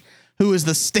Josh, who is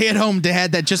the stay-at-home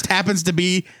dad that just happens to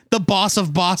be the boss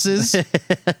of bosses.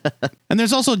 And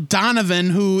there's also Donovan,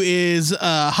 who is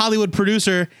a Hollywood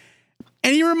producer.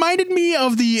 And he reminded me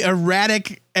of the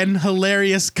erratic and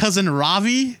hilarious cousin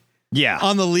Ravi. Yeah.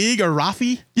 On the League, or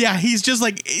Rafi. Yeah, he's just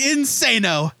like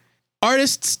insano.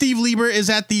 Artist Steve Lieber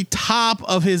is at the top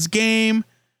of his game.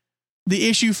 The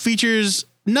issue features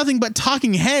nothing but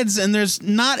talking heads, and there's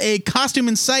not a costume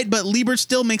in sight, but Lieber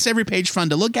still makes every page fun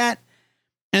to look at.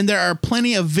 And there are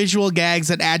plenty of visual gags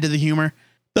that add to the humor.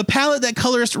 The palette that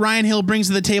colorist Ryan Hill brings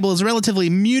to the table is relatively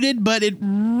muted, but it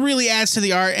really adds to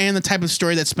the art and the type of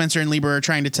story that Spencer and Lieber are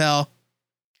trying to tell.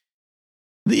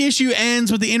 The issue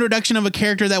ends with the introduction of a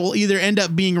character that will either end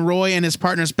up being Roy and his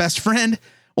partner's best friend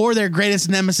or their greatest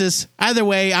nemesis. Either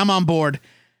way, I'm on board.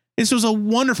 This was a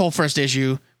wonderful first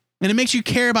issue, and it makes you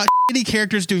care about shitty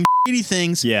characters doing shitty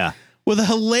things. Yeah. With a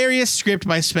hilarious script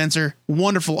by Spencer,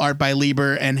 wonderful art by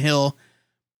Lieber and Hill.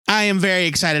 I am very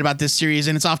excited about this series,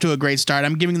 and it's off to a great start.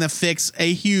 I'm giving The Fix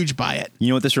a huge buy it. You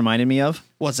know what this reminded me of?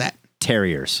 What's that?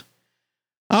 Terriers.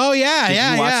 Oh, yeah,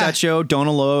 Did you watch that show?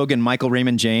 Donal Logue and Michael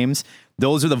Raymond James.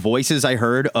 Those are the voices I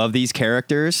heard of these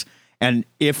characters. And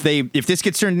if this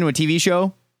gets turned into a TV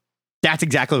show, that's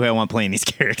exactly who I want playing these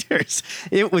characters.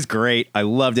 It was great. I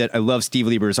loved it. I love Steve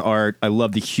Lieber's art. I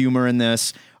love the humor in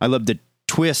this. I love the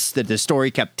twists that the story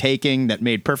kept taking that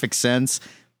made perfect sense.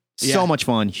 So much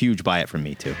fun. Huge buy it from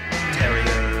me, too.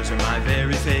 Terriers are my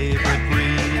very favorite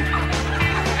breed.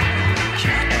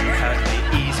 Cute and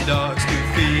cuddly, easy dogs to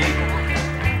feed.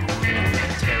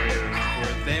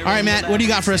 All right, Matt, what do you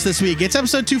got for us this week? It's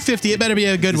episode 250. It better be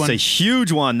a good one. It's a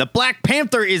huge one. The Black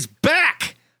Panther is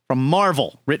back from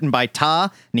Marvel. Written by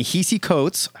Ta Nehisi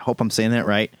Coates. I hope I'm saying that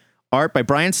right. Art by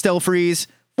Brian Stelfreeze.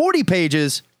 40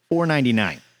 pages,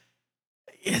 $4.99.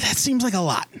 Yeah, that seems like a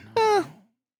lot.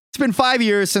 It's been 5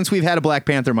 years since we've had a Black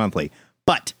Panther monthly,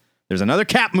 but there's another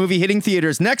Cap movie hitting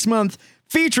theaters next month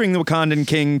featuring the Wakandan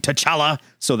king T'Challa,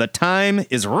 so the time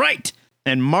is right.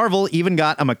 And Marvel even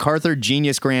got a MacArthur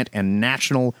Genius Grant and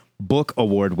National Book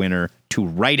Award winner to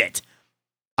write it.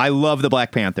 I love the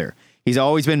Black Panther. He's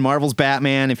always been Marvel's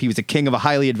Batman if he was a king of a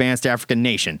highly advanced African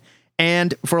nation.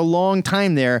 And for a long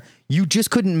time there, you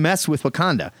just couldn't mess with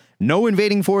Wakanda. No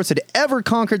invading force had ever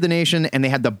conquered the nation, and they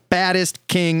had the baddest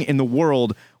king in the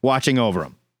world watching over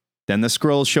them. Then the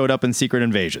Skrulls showed up in Secret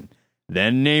Invasion.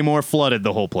 Then Namor flooded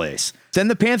the whole place. Then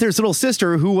the Panther's little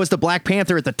sister, who was the Black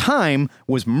Panther at the time,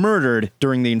 was murdered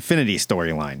during the Infinity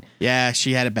storyline. Yeah,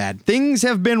 she had it bad. Things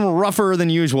have been rougher than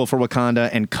usual for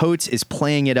Wakanda, and Coates is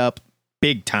playing it up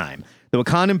big time. The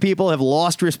Wakandan people have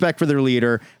lost respect for their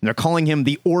leader, and they're calling him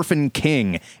the Orphan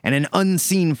King, and an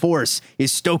unseen force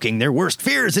is stoking their worst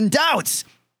fears and doubts.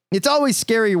 It's always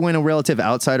scary when a relative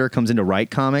outsider comes in to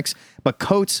write comics, but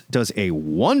Coates does a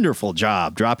wonderful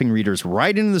job dropping readers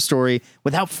right into the story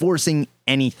without forcing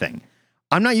anything.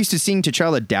 I'm not used to seeing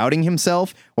T'Challa doubting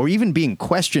himself or even being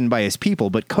questioned by his people,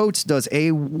 but Coates does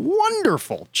a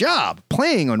wonderful job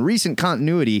playing on recent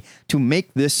continuity to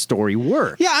make this story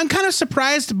work. Yeah, I'm kind of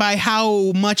surprised by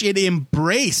how much it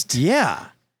embraced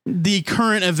the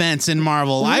current events in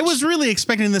Marvel. I was really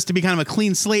expecting this to be kind of a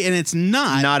clean slate, and it's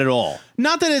not. Not at all.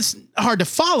 Not that it's hard to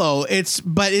follow, it's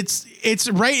right.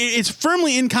 It's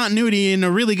firmly in continuity in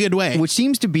a really good way. Which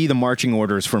seems to be the marching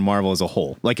orders for Marvel as a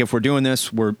whole. Like if we're doing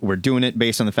this, we're doing it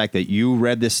based on the fact that you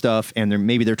read this stuff, and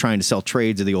maybe they're trying to sell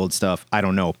trades of the old stuff. I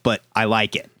don't know, but I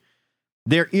like it.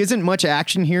 There isn't much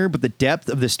action here, but the depth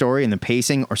of the story and the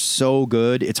pacing are so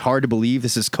good. It's hard to believe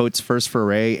this is Coates' first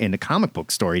foray into comic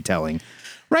book storytelling.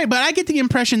 Right, but I get the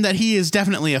impression that he is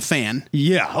definitely a fan.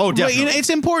 Yeah, oh, definitely. It's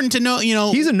important to know,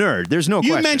 he's a nerd. There's no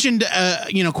question. You mentioned,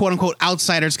 quote unquote,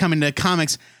 outsiders coming to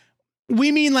comics.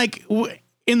 We mean like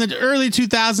in the early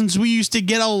 2000s, we used to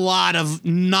get a lot of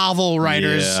novel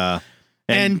writers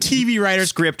and TV writers,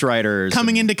 script writers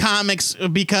coming into comics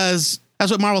because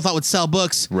that's what Marvel thought would sell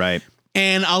books. Right.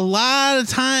 And a lot of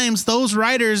times those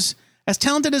writers, as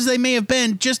talented as they may have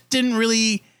been, just didn't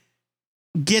really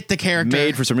get the character.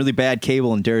 Made for some really bad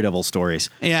Cable and Daredevil stories.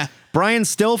 Yeah. Brian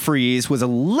Stelfreeze was a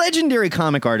legendary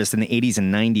comic artist in the 80s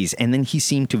and 90s, and then he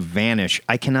seemed to vanish.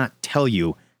 I cannot tell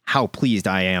you how pleased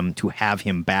I am to have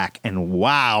him back, and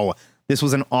wow, this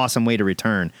was an awesome way to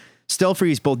return.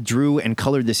 Stelfreeze both drew and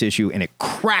colored this issue, and it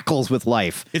crackles with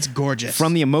life. It's gorgeous.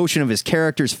 From the emotion of his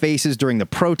characters' faces during the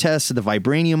protests of the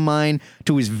Vibranium Mine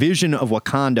to his vision of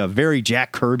Wakanda, very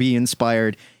Jack Kirby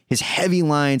inspired. His heavy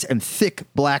lines and thick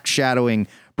black shadowing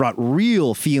brought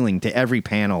real feeling to every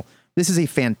panel. This is a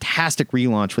fantastic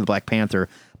relaunch for the Black Panther,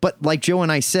 but like Joe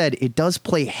and I said, it does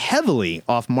play heavily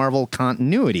off Marvel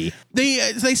continuity.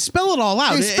 They spell it all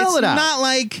out. They spell it out. Not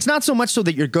like it's not so much so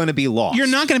that you're going to be lost. You're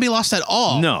not going to be lost at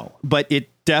all. No, but it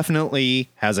definitely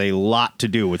has a lot to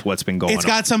do with what's been going on. It's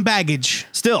got some baggage.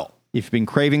 Still, if you've been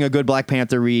craving a good Black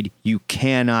Panther read, you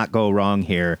cannot go wrong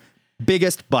here.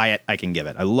 Biggest buy it I can give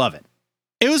it. I love it.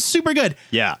 It was super good.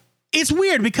 Yeah. It's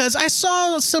weird because I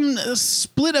saw some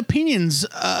split opinions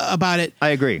about it. I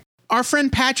agree. Our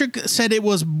friend Patrick said it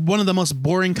was one of the most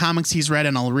boring comics he's read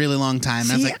in a really long time.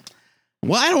 And I was like,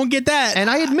 Well, I don't get that.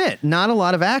 And I admit, not a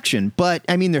lot of action, but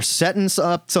I mean, they're setting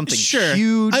up something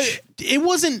huge. It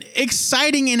wasn't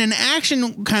exciting in an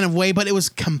action kind of way, but it was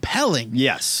compelling.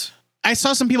 Yes. I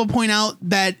saw some people point out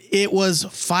that it was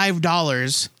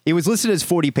 $5. It was listed as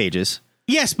 40 pages.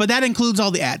 Yes, but that includes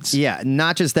all the ads. Yeah,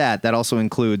 not just that. That also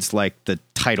includes like the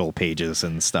title pages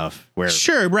and stuff.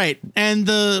 Sure, right, and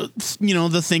the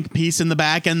think piece in the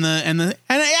back and again,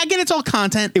 it's all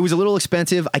content. It was a little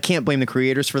expensive. I can't blame the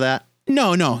creators for that.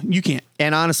 No, you can't.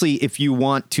 And honestly, if you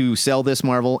want to sell this,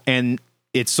 Marvel, and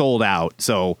it's sold out,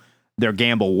 so their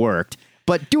gamble worked.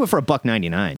 But do it for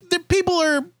 $1.99. The people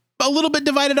are a little bit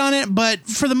divided on it, but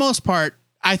for the most part,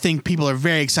 I think people are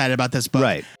very excited about this book.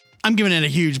 Right. I'm giving it a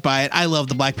huge buy it. I love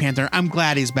the Black Panther. I'm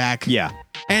glad he's back. Yeah.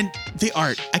 And the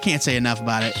art, I can't say enough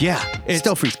about it. Yeah.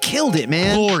 Stelfreeze killed it,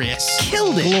 man. Glorious.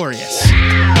 Killed it. Glorious.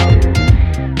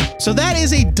 So that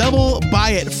is a double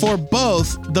buy it for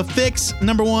both The Fix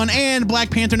 #1 and Black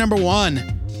Panther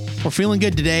 #1. We're feeling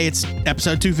good today. It's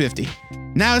episode 250.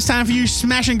 Now it's time for you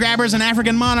smash and grabbers and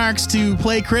African monarchs to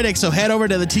play critics. So head over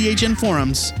to the THN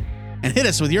forums and hit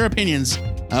us with your opinions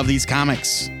of these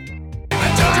comics.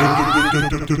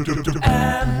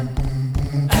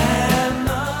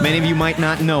 Many of you might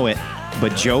not know it,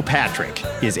 but Joe Patrick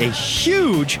is a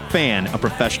huge fan of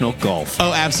professional golf.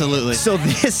 Oh, absolutely. So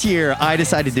this year, I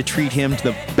decided to treat him to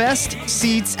the best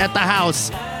seats at the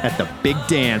house at the big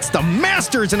dance, the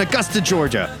Masters in Augusta,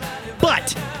 Georgia.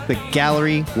 But the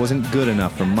gallery wasn't good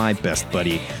enough for my best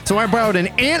buddy. So I borrowed an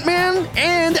Ant-Man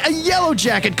and a Yellow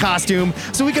Jacket costume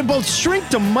so we could both shrink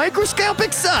to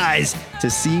microscopic size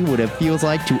to see what it feels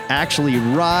like to actually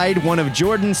ride one of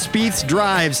Jordan Spieth's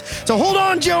drives. So hold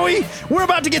on, Joey. We're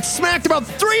about to get smacked about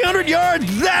 300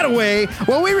 yards that way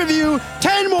while we review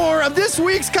 10 more of this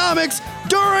week's comics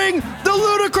during the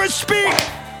Ludicrous Speed.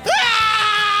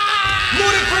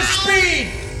 Ludicrous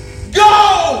Speed!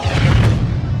 Go!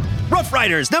 Rough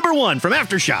Riders #1 from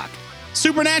Aftershock.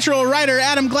 Supernatural writer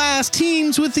Adam Glass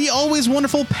teams with the always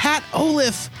wonderful Pat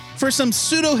Oliff for some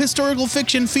pseudo-historical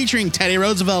fiction featuring Teddy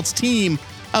Roosevelt's team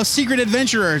of secret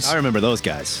adventurers. I remember those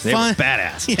guys. They were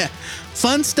badass. Yeah.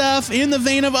 Fun stuff in the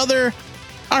vein of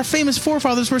our famous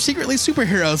forefathers were secretly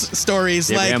superheroes stories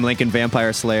Abraham like Lincoln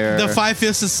Vampire Slayer. The Five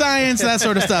Fifths of Science, that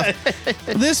sort of stuff.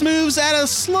 This moves at a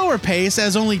slower pace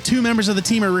as only 2 members of the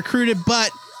team are recruited, but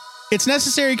it's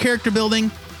necessary character building.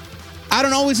 I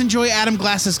don't always enjoy Adam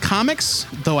Glass's comics,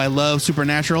 though I love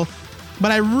Supernatural, but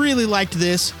I really liked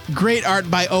this. Great art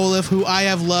by Oliff, who I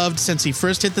have loved since he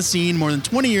first hit the scene more than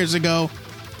 20 years ago.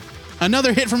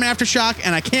 Another hit from Aftershock,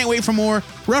 and I can't wait for more.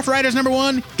 Rough Riders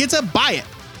 #1 gets a buy it.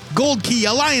 Gold Key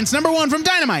Alliance #1 from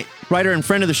Dynamite. Writer and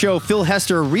friend of the show, Phil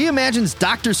Hester, reimagines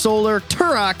Dr. Solar,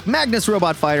 Turok, Magnus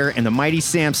Robot Fighter, and the Mighty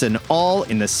Samson all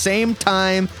in the same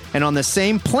time and on the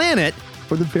same planet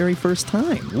for the very first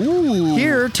time. Ooh.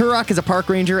 Here, Turok is a park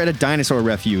ranger at a dinosaur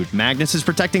refuge. Magnus is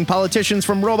protecting politicians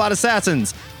from robot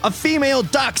assassins. A female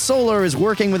Doc Solar is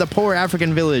working with a poor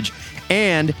African village.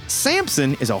 And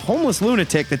Samson is a homeless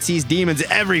lunatic that sees demons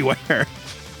everywhere.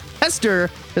 Hester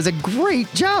does a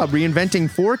great job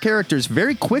reinventing 4 characters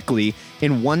very quickly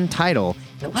in one title.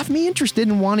 It left me interested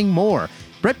in wanting more.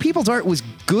 Brett Peoples' art was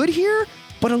good here,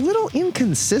 but a little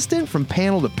inconsistent from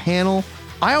panel to panel.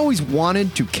 I always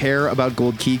wanted to care about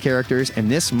Gold Key characters, and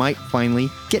this might finally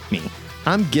get me.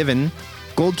 I'm giving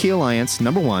Gold Key Alliance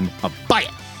 #1 a buy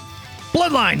it.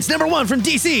 Bloodlines #1 from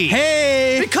DC.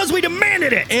 Hey! Because we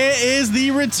demanded it! It is the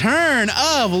return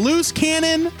of Loose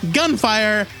Cannon,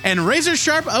 Gunfire, and Razor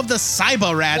Sharp of the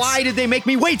Cyber Rats. Why did they make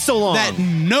me wait so long? That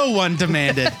no one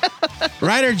demanded.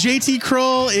 Writer JT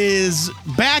Kroll is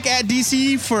back at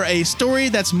DC for a story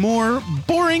that's more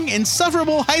boring,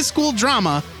 insufferable high school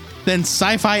drama than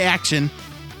sci-fi action.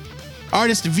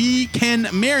 Artist V. Ken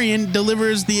Marion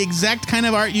delivers the exact kind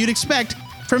of art you'd expect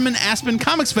from an Aspen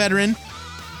Comics veteran,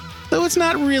 though it's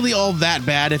not really all that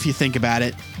bad if you think about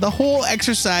it. The whole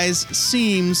exercise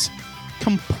seems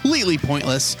completely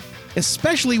pointless,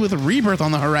 especially with Rebirth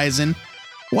on the horizon.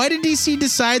 Why did DC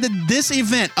decide that this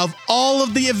event, of all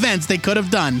of the events they could have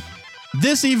done,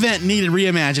 this event needed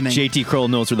reimagining? JT Kroll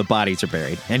knows where the bodies are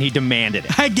buried, and he demanded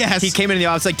it. I guess. He came into the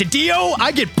office like, Dio,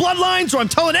 I get Bloodlines, or I'm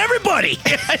telling everybody.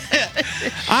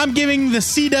 I'm giving the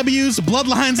CW's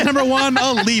Bloodlines #1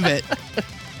 a leave it.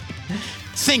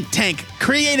 Think Tank,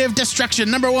 Creative Destruction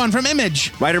 #1 from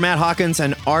Image. Writer Matt Hawkins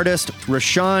and artist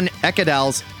Rashawn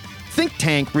Ekadal's Think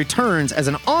Tank returns as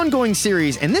an ongoing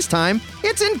series, and this time,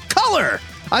 it's in color.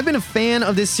 I've been a fan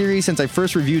of this series since I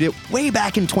first reviewed it way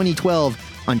back in 2012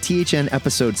 on THN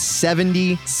episode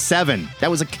 77.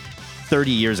 That was like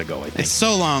 30 years ago, I think. It's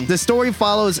so long. The story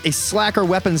follows a slacker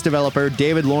weapons developer,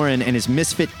 David Lauren, and his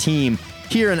misfit team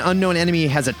Here, an unknown enemy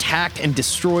has attacked and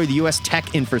destroyed the U.S.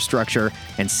 tech infrastructure,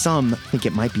 and some think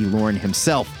it might be Lauren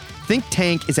himself. Think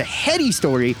Tank is a heady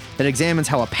story that examines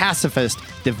how a pacifist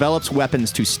develops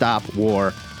weapons to stop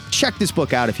war. Check this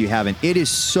book out if you haven't. It is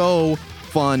so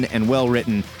fun and well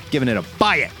written. Giving it a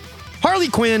buy it. Harley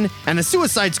Quinn and the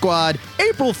Suicide Squad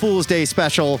April Fool's Day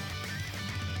special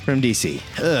from DC.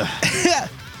 Ugh.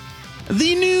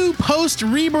 The new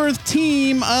post-rebirth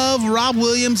team of Rob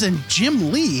Williams and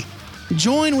Jim Lee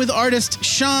join with artist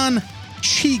Sean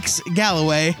Cheeks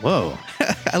Galloway. Whoa.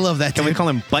 I love that. Can we dude. call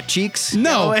him Butt Cheeks?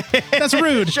 No, Galloway? that's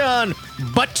rude. Sean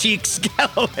Butt Cheeks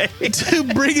Galloway. To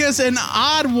bring us an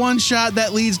odd one-shot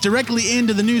that leads directly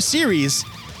into the new series.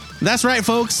 That's right,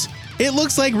 folks. It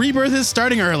looks like Rebirth is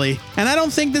starting early, and I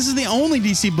don't think this is the only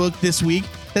DC book this week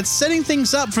that's setting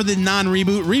things up for the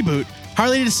non-reboot reboot.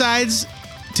 Harley decides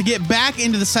to get back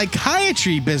into the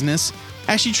psychiatry business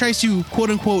as she tries to,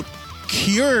 quote-unquote,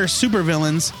 cure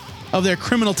supervillains of their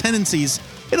criminal tendencies.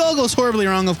 It all goes horribly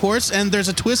wrong, of course, and there's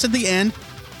a twist at the end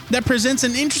that presents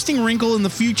an interesting wrinkle in the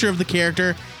future of the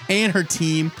character and her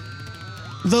team.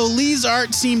 Though Lee's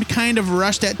art seemed kind of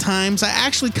rushed at times, I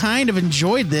actually kind of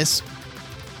enjoyed this.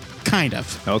 Kind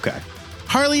of. Okay.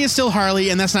 Harley is still Harley,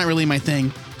 and that's not really my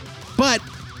thing. But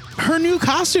her new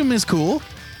costume is cool,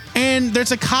 and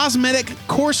there's a cosmetic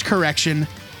course correction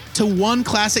to one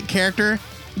classic character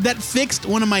that fixed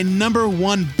one of my number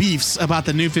one beefs about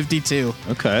the New 52.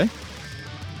 Okay.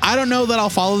 I don't know that I'll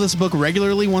follow this book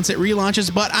regularly once it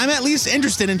relaunches, but I'm at least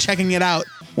interested in checking it out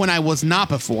when I was not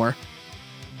before.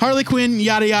 Harley Quinn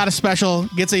Yada Yada Special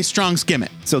gets a strong skim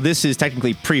it. So this is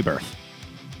technically pre-birth.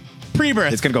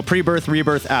 Pre-birth. It's going to go pre-birth,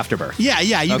 rebirth, afterbirth. Yeah,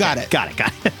 you Okay, got it. Got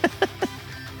it.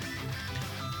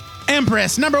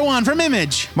 Empress, number 1 from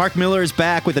Image. Mark Miller is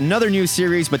back with another new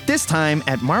series, but this time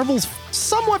at Marvel's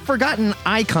somewhat forgotten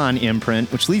Icon imprint,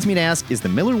 which leads me to ask, is the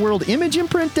Miller World Image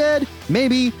imprint dead?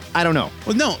 Maybe. I don't know.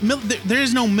 Well, no, there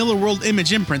is no Miller World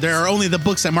Image imprint. There are only the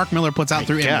books that Mark Miller puts out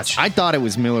through Yes, Image. I thought it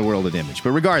was Miller World of Image,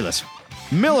 but regardless,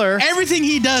 Miller... Everything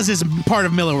he does is part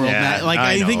of Miller World. Yeah, Matt. Like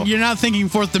I know. think you're not thinking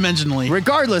fourth dimensionally.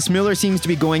 Regardless, Miller seems to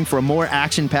be going for a more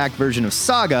action-packed version of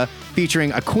Saga,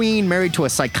 featuring a queen married to a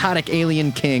psychotic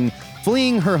alien king,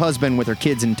 fleeing her husband with her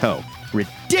kids in tow.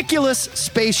 Ridiculous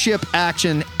spaceship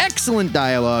action, excellent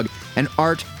dialogue, and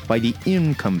art by the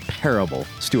incomparable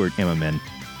Stuart Immonen.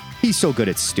 He's so good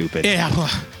at stupid. Yeah.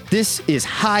 This is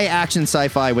high-action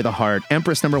sci-fi with a heart.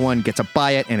 Empress number 1 gets a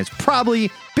buy it, and it's probably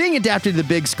being adapted to the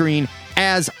big screen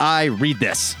as I read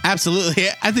this. Absolutely.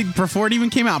 I think before it even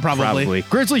came out, probably.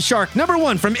 Grizzly Shark number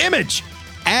 1 from Image.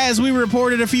 As we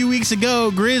reported a few weeks ago,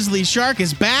 Grizzly Shark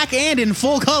is back and in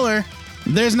full color.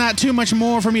 There's not too much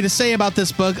more for me to say about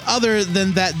this book other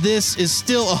than that this is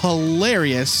still a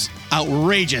hilarious,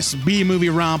 outrageous B-movie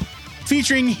romp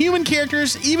featuring human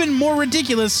characters even more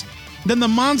ridiculous than the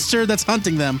monster that's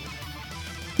hunting them.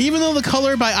 Even though the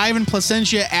color by Ivan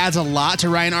Placentia adds a lot to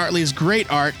Ryan Artley's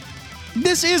great art,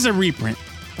 this is a reprint,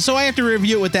 so I have to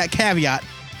review it with that caveat.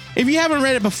 If you haven't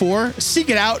read it before,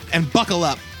 seek it out and buckle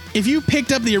up. If you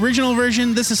picked up the original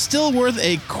version, this is still worth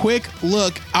a quick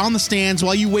look on the stands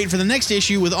while you wait for the next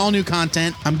issue with all new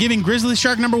content. I'm giving Grizzly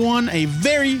Shark number 1 a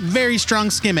very, very strong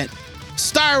skim it.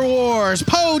 Star Wars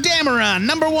Poe Dameron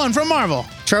number 1 from Marvel.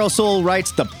 Charles Soule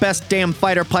writes the best damn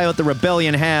fighter pilot the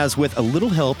Rebellion has with a little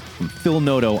help from Phil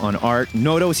Noto on art.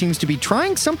 Noto seems to be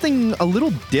trying something a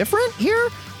little different here,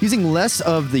 using less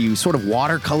of the sort of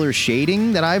watercolor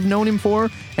shading that I've known him for,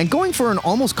 and going for an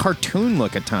almost cartoon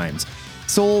look at times.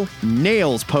 Soule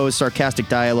nails Poe's sarcastic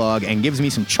dialogue and gives me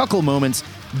some chuckle moments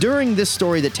during this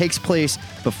story that takes place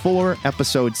before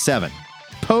Episode 7.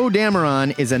 Poe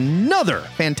Dameron is another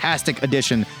fantastic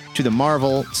addition to the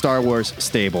Marvel Star Wars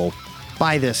stable.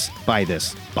 Buy this, buy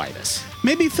this, buy this.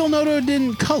 Maybe Phil Noto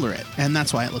didn't color it, and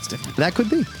that's why it looks different. That could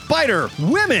be. Spider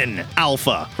Women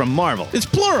Alpha from Marvel. It's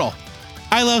plural.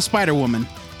 I love Spider-Woman.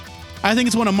 I think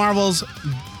it's one of Marvel's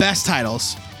best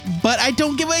titles. But I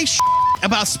don't give a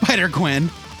about Spider-Gwen.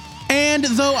 And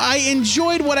though I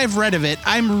enjoyed what I've read of it,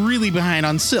 I'm really behind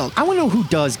on Silk. I want to know who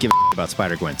does give a about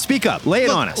Spider-Gwen. Speak up. Lay it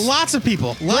on us. Lots of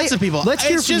people. Lots of people. Let's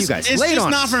hear It's from just- you guys. It's Lay it just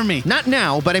on not us. for me. Not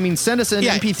now, but I mean, send us an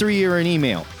Yeah. MP3 or an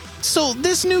email. So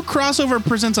this new crossover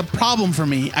presents a problem for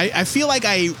me. I feel like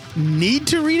I need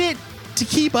to read it to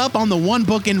keep up on the one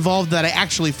book involved that I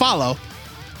actually follow.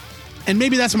 And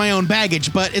maybe that's my own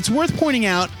baggage, but it's worth pointing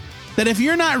out that if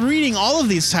you're not reading all of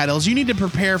these titles, you need to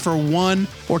prepare for 1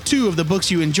 or 2 of the books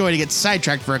you enjoy to get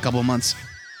sidetracked for a couple months.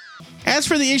 As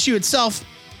for the issue itself,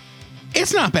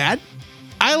 it's not bad.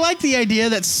 I like the idea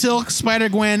that Silk,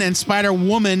 Spider-Gwen, and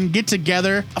Spider-Woman get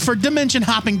together for dimension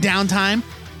hopping downtime.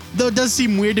 Though it does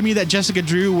seem weird to me that Jessica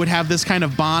Drew would have this kind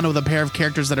of bond with a pair of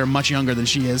characters that are much younger than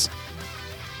she is.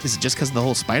 Is it just because of the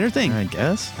whole spider thing? I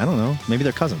guess. I don't know. Maybe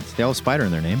they're cousins. They all have spider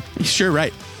in their name. Sure,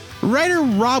 right. Writer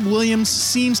Rob Williams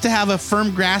seems to have a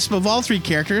firm grasp of all three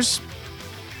characters.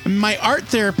 My art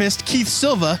therapist, Keith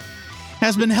Silva,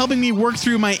 has been helping me work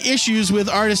through my issues with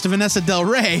artist Vanessa Del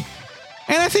Rey,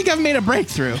 and I think I've made a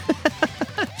breakthrough.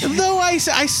 Though I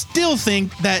still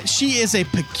think that she is a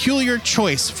peculiar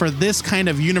choice for this kind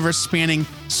of universe-spanning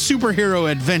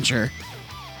superhero adventure.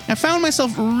 I found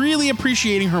myself really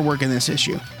appreciating her work in this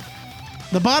issue.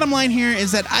 The bottom line here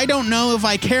is that I don't know if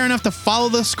I care enough to follow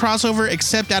this crossover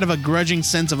except out of a grudging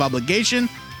sense of obligation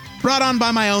brought on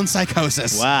by my own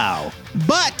psychosis. Wow.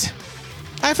 But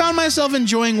I found myself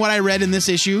enjoying what I read in this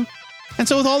issue, and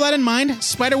so with all that in mind,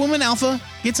 Spider-Woman Alpha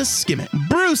gets a skim it.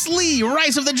 Bruce Lee,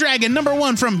 Rise of the Dragon,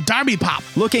 #1 from Darby Pop.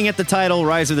 Looking at the title,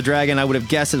 Rise of the Dragon, I would have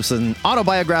guessed it was an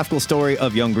autobiographical story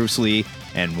of young Bruce Lee,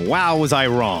 and wow, was I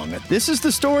wrong. This is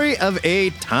the story of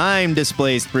a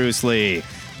time-displaced Bruce Lee,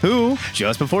 who,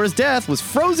 just before his death, was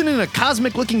frozen in a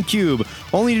cosmic-looking cube,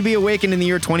 only to be awakened in the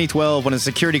year 2012 when a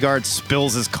security guard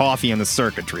spills his coffee on the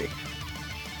circuitry.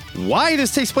 Why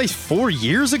this takes place 4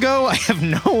 years ago, I have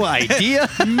no idea.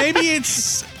 Maybe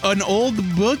it's an old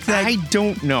book that I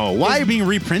don't know. why Why being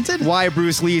reprinted? Why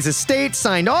Bruce Lee's estate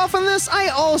signed off on this, I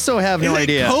also have no Is it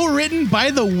idea. co-written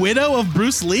by the widow of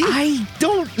Bruce Lee? I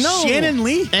don't know. Shannon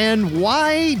Lee? And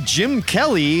why Jim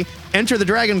Kelly, Enter the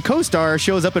Dragon co-star,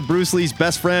 shows up at Bruce Lee's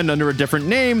best friend under a different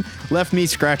name left me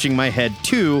scratching my head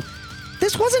too.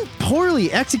 This wasn't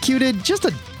poorly executed, just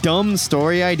a dumb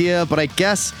story idea, but I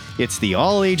guess it's the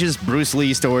all-ages Bruce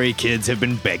Lee story kids have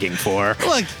been begging for.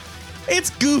 Look,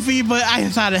 it's goofy, but I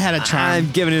thought it had a charm.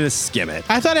 I'm giving it a skim it.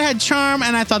 I thought it had charm,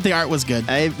 and I thought the art was good.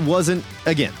 It wasn't,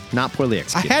 again, not poorly I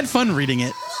executed. had fun reading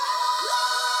it.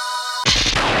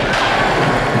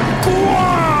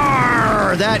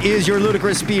 Gwar! That is your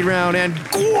ludicrous speed round, and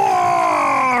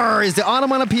Gwar is the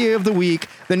onomatopoeia of the week,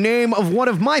 the name of one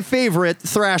of my favorite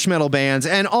thrash metal bands,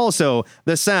 and also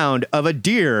the sound of a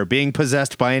deer being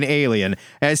possessed by an alien,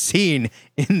 as seen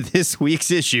in this week's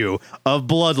issue of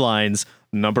Bloodlines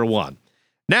 #1.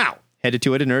 Now, head to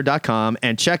twoheadednerd.com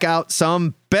and check out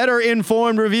some better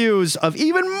informed reviews of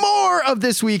even more of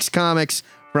this week's comics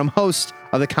from host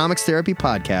of the Comics Therapy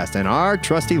Podcast and our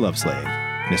trusty love slave,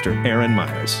 Mr. Aaron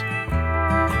Myers.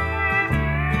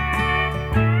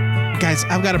 Guys,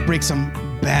 I've got to break some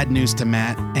bad news to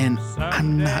Matt, and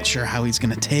I'm not sure how he's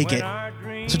going to take it.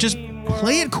 So just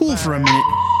play it cool for a minute.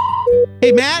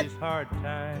 Hey, Matt?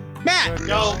 Matt!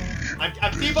 Yo, I'm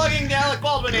debugging the Alec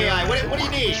Baldwin AI. What do you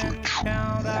need?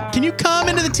 Can you come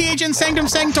into the THN Sanctum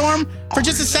Sanctorum for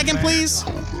just a second, please?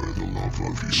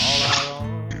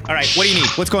 All right, what do you need?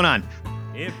 What's going on?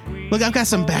 Look, I've got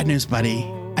some bad news, buddy.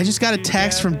 I just got a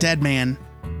text from Dead Man.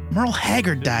 Merle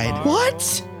Haggard died.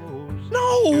 What?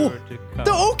 No!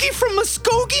 The Okie from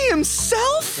Muskogee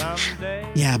himself?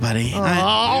 Yeah, buddy.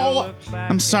 Oh!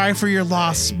 I'm sorry for your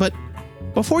loss, but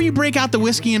before you break out the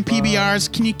whiskey and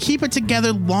PBRs, can you keep it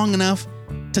together long enough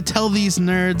to tell these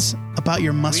nerds about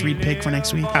your must-read pick for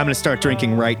next week? I'm going to start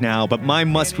drinking right now, but my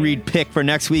must-read pick for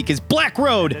next week is Black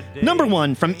Road,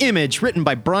 #1 from Image, written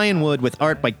by Brian Wood with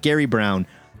art by Gary Brown.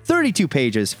 32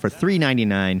 pages for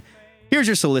 $3.99. Here's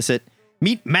your solicit.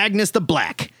 Meet Magnus the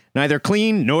Black. Neither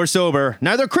clean nor sober,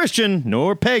 neither Christian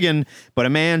nor pagan, but a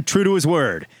man true to his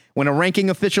word. When a ranking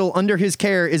official under his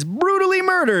care is brutally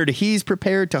murdered, he's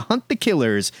prepared to hunt the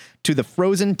killers to the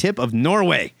frozen tip of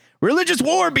Norway. Religious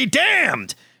war be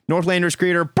damned! Northlanders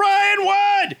creator Brian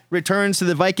Wood returns to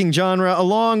the Viking genre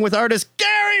along with artist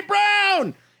Gary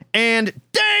Brown and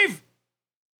Dave.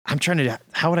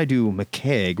 How would I do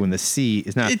McKeag when the C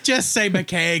is not? Just say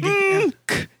McKeag.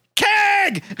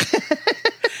 Keg!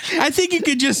 I think you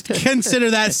could just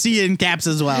consider that C in caps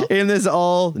as well. In this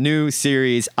all new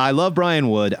series, I love Brian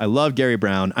Wood. I love Gary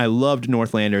Brown. I loved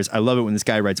Northlanders. I love it when this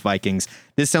guy writes Vikings.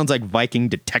 This sounds like Viking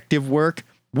detective work.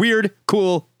 Weird,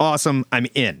 cool, awesome. I'm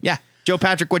in. Yeah. Joe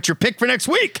Patrick, what's your pick for next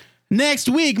week? Next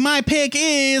week, my pick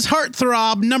is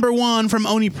Heartthrob #1 from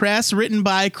Oni Press, written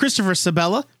by Christopher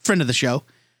Sabella, friend of the show.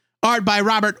 Art by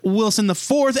Robert Wilson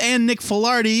IV and Nick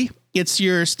Filardi. It's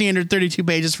your standard 32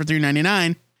 pages for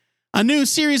 $3.99. A new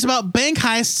series about bank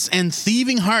heists and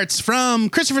thieving hearts from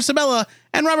Christopher Sabella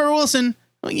and Robert Wilson.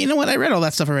 Well, you know what? I read all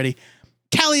that stuff already.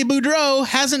 Callie Boudreau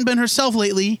hasn't been herself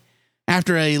lately.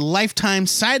 After a lifetime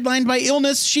sidelined by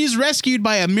illness, she's rescued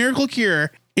by a miracle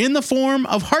cure in the form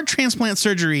of heart transplant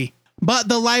surgery. But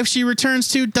the life she returns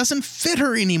to doesn't fit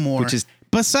her anymore.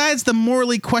 Besides the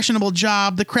morally questionable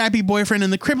job, the crappy boyfriend,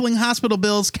 and the crippling hospital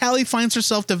bills, Callie finds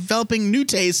herself developing new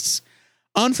tastes,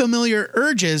 unfamiliar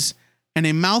urges, and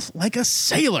a mouth like a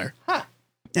sailor.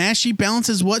 As she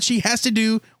balances what she has to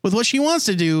do with what she wants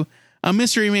to do, a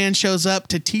mystery man shows up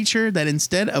to teach her that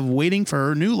instead of waiting for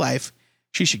her new life,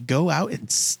 she should go out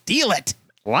and steal it.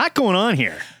 A lot going on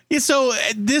here. Yeah, so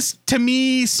this to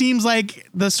me seems like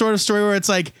the sort of story where it's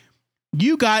like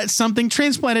you got something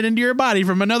transplanted into your body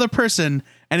from another person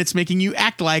and it's making you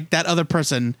act like that other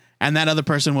person. And that other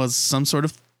person was some sort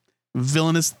of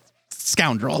villainous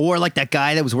scoundrel. Or like that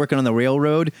guy that was working on the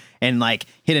railroad and like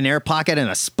hit an air pocket and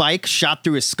a spike shot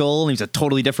through his skull and he was a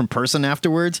totally different person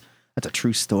afterwards. That's a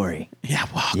true story. Yeah,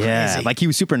 wow, yeah. crazy. Like he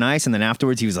was super nice, and then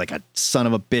afterwards he was like a son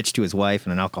of a bitch to his wife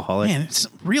and an alcoholic. Man,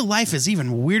 real life is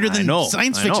even weirder than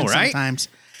science fiction right? sometimes.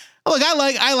 Oh, look,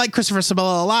 I like Christopher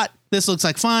Sabella a lot. This looks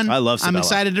like fun. I love Sabella. I'm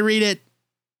excited to read it.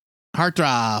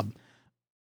 Heartthrob.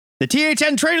 The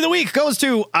THN Trade of the Week goes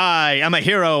to I Am a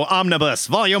Hero Omnibus,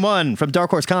 Volume 1 from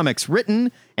Dark Horse Comics,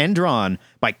 written and drawn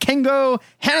by Kengo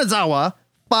Hanazawa,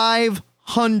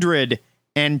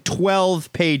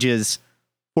 512 pages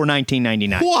for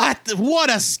 $19.99. What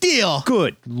a steal.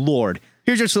 Good Lord.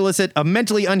 Here's your solicit. A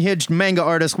mentally unhinged manga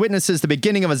artist witnesses the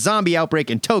beginning of a zombie outbreak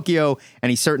in Tokyo, and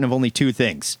he's certain of only two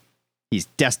things. He's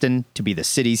destined to be the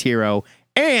city's hero,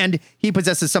 and he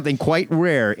possesses something quite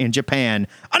rare in Japan,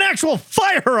 an actual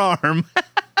firearm.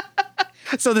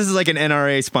 So this is like an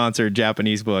NRA-sponsored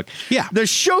Japanese book. Yeah. The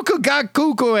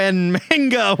Shokugakukan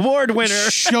Manga Award winner.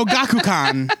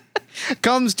 Shogakukan.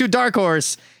 Comes to Dark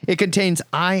Horse. It contains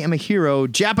I Am a Hero,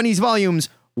 Japanese volumes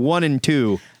 1 and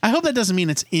 2. I hope that doesn't mean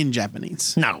it's in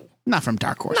Japanese. No. Not from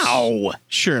Dark Horse. No.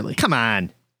 Surely. Come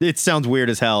on. It sounds weird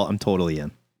as hell. I'm totally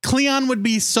in. Cleon would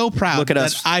be so proud Look at that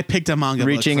us I picked a manga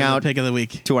reaching book for out the pick of the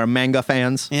week. To our manga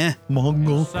fans. Yeah.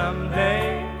 Manga.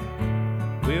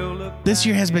 This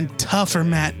year has been tough for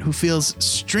Matt, who feels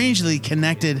strangely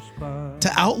connected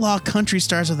to outlaw country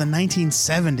stars of the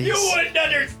 1970s. You wouldn't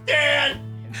understand.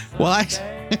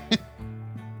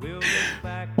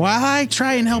 While I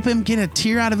try and help him get a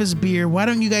tear out of his beer, why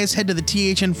don't you guys head to the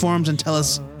THN forums and tell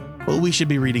us what we should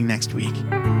be reading next week?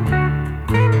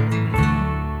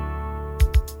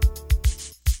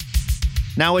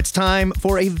 Now it's time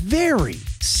for a very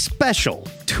special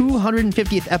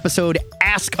 250th episode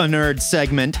Ask a Nerd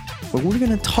segment where we're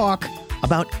going to talk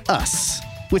about us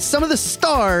with some of the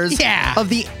stars of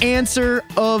the Answer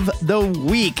of the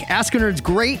Week. Ask a Nerd's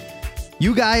great.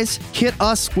 You guys hit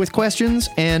us with questions,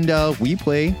 and we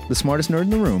play the smartest nerd in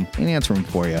the room and answer them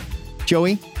for you.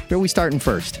 Joey, where are we starting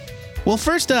first? Well,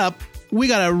 first up, we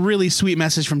got a really sweet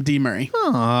message from D. Murray.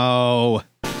 Oh.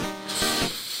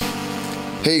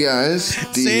 Hey guys,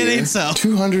 Say it ain't so.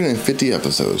 250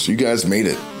 episodes. You guys made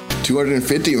it.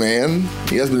 250, man.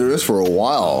 You guys been doing this for a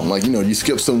while. Like, you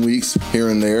skip some weeks here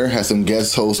and there, have some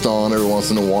guest hosts on every once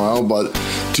in a while, but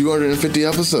 250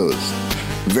 episodes.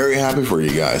 Very happy for you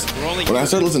guys. When I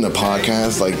started listening to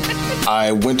podcasts, like,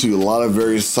 I went to a lot of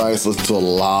various sites, listened to a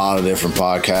lot of different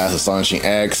podcasts, Astonishing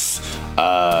X,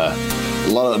 a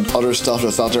lot of other stuff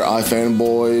that's out there,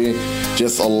 iFanboy,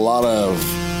 just a lot of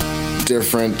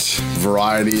different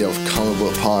variety of comic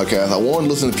book podcasts. I wanted to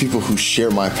listen to people who share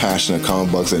my passion of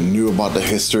comic books and knew about the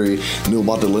history, knew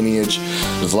about the lineage.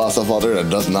 There's a lot of stuff out there that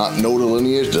does not know the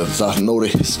lineage, does not know the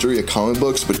history of comic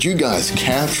books, but you guys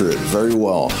capture it very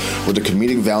well with the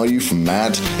comedic value from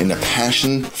Matt and the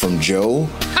passion from Joe.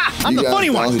 I'm the funny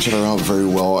one. You guys balance each other out very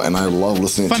well, and I love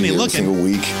listening to you every single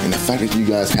week. And the fact that you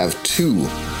guys have two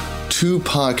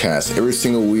podcasts every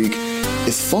single week,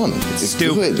 it's fun. It's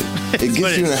stupid. Good. It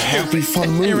gets you in a happy,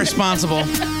 fun mood. Irresponsible.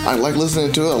 I like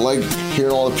listening to it. I like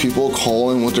hearing all the people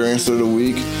calling with their answer of the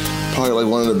week. Probably like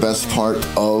one of the best part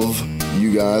of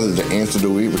you guys is the answer of the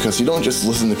week, because you don't just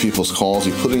listen to people's calls.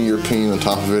 You put in your opinion on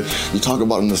top of it. You talk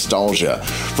about nostalgia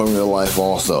from your life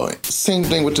also. Same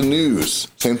thing with the news.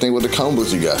 Same thing with the comic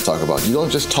books you guys talk about. You don't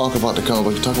just talk about the comic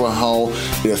book. You talk about how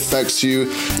it affects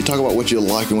you. You talk about what you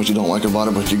like and what you don't like about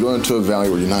it, but you go into a valley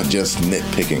where you're not just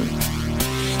nitpicking.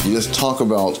 You just talk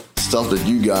about stuff that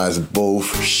you guys both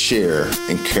share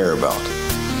and care about.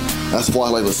 That's why I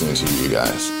like listening to you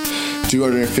guys.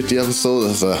 250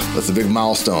 episodes, that's a big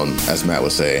milestone, as Matt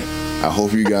would say. I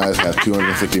hope you guys have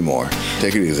 250 more.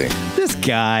 Take it easy. This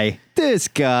guy.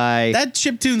 That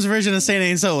chiptunes version of Saint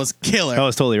Ain't So was killer. That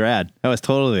was totally rad. That was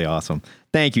totally awesome.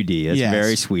 Thank you, D. That's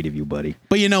very sweet of you, buddy.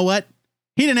 But you know what?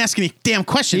 He didn't ask any damn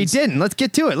questions. He didn't. Let's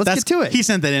get to it. He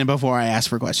sent that in before I asked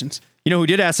for questions. You know who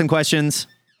did ask some questions?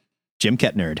 Jim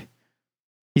Kettnerd.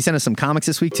 He sent us some comics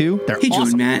this week, too. They're Hey, Joe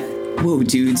awesome. and Matt. Whoa,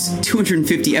 dudes,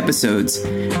 250 episodes.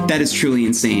 That is truly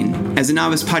insane. As a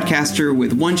novice podcaster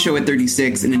with one show at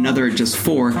 36 and another at just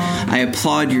 4, I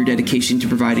applaud your dedication to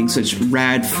providing such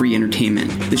rad free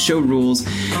entertainment. The show rules.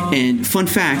 And fun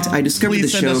fact, I discovered the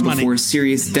show before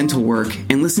serious dental work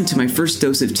and listened to my first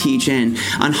dose of THN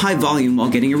on high volume while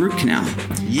getting a root canal.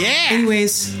 Yeah!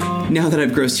 Anyways, now that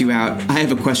I've grossed you out, I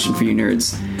have a question for you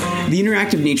nerds. The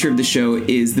interactive nature of the show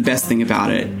is the best thing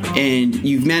about it, and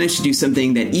you've managed to do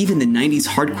something that even the 90s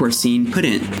hardcore scene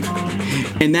couldn't.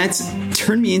 And that's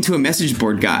turn me into a message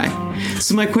board guy.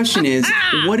 So my question is,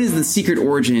 what is the secret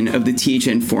origin of the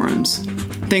THN forums?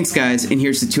 Thanks, guys, and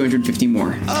here's to 250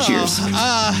 more. Cheers.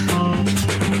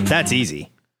 That's easy.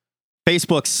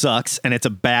 Facebook sucks, and it's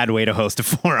a bad way to host a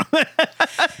forum.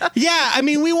 Yeah, I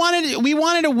mean, we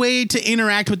wanted a way to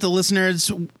interact with the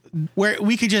listeners where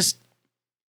we could just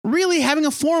really having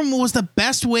a forum was the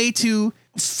best way to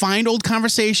find old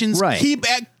conversations, right?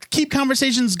 Keep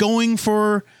conversations going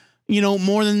for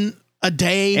more than a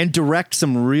day, and direct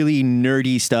some really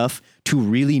nerdy stuff to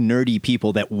really nerdy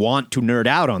people that want to nerd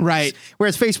out on this. Right.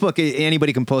 Whereas Facebook,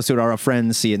 anybody can post it, or our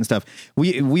friends see it and stuff.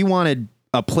 We wanted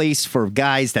a place for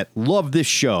guys that love this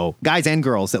show, guys and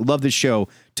girls that love this show,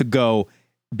 to go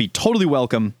be totally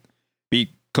welcome, be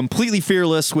completely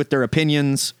fearless with their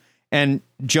opinions, and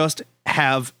just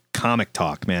have comic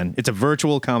talk, man. It's a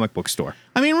virtual comic book store.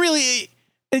 I mean, really,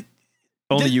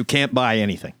 only you can't buy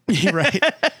anything. Right.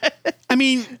 I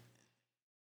mean,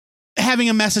 having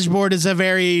a message board is a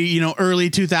very, early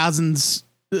 2000s,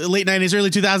 late 90s, early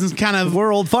 2000s kind of...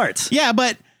 We're old farts. Yeah,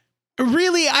 but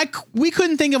really, we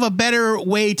couldn't think of a better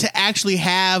way to actually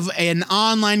have an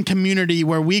online community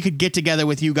where we could get together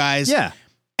with you guys. Yeah.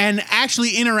 And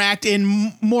actually interact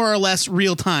in more or less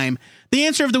real time. The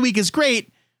answer of the week is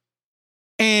great.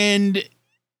 And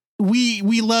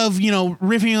we love,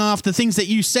 riffing off the things that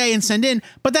you say and send in,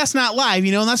 but that's not live,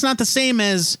 that's not the same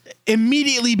as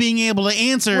immediately being able to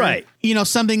answer, right?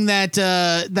 Something that,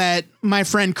 that my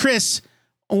friend Chris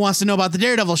wants to know about the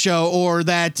Daredevil show, or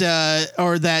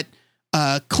that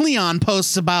Cleon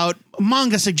posts about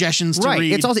manga suggestions to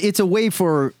read. It's a way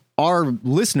for our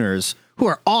listeners who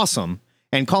are awesome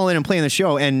and call in and play in the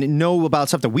show and know about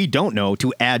stuff that we don't know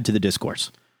to add to the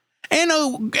discourse. And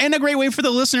a great way for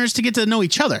the listeners to get to know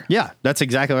each other. Yeah, that's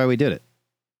exactly why we did it.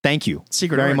 Thank you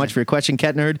very much for your question,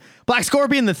 Cat Nerd. Black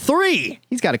Scorpion the 3.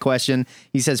 He's got a question.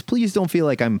 He says, please don't feel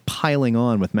like I'm piling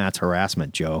on with Matt's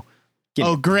harassment, Joe.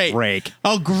 Great. Break.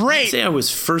 Oh, great. I'd say I was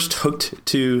first hooked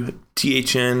to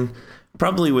THN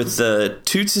probably with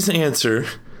Toots' answer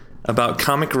about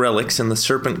comic relics and the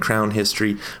Serpent Crown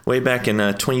history way back in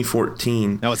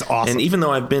 2014. That was awesome. And even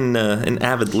though I've been an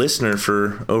avid listener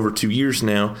for over 2 years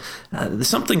now,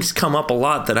 something's come up a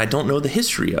lot that I don't know the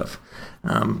history of.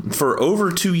 For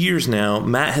over 2 years now,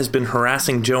 Matt has been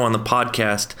harassing Joe on the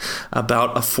podcast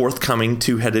about a forthcoming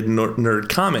two-headed nerd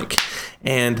comic.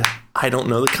 And I don't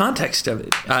know the context of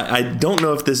it. I don't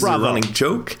know if this is a running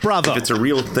joke. If it's a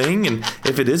real thing. And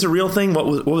if it is a real thing,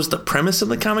 what was the premise of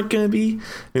the comic going to be?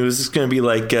 It was just going to be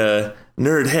like,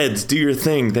 nerd heads, do your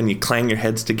thing. Then you clang your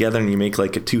heads together and you make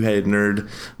like a two-headed nerd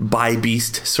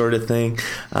bi-beast sort of thing.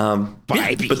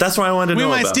 Bi-beast. But that's what I wanted to know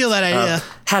about. We might steal that idea.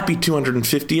 Happy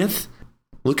 250th.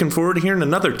 Looking forward to hearing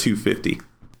another 250.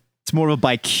 It's more of a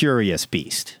bi-curious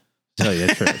beast, to tell you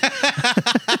the truth.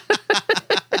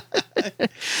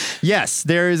 Yes,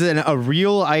 there is a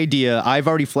real idea. I've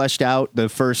already fleshed out the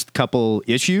first couple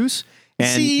issues.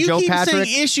 And see, you Joe keep Patrick,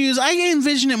 saying issues. I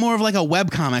envision it more of like a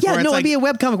webcomic. Yeah, where no, it's it'd be a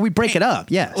webcomic. We break it up.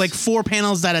 Yes. Like 4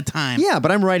 panels at a time. Yeah,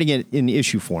 but I'm writing it in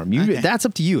issue form. That's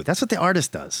up to you. That's what the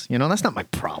artist does. That's not my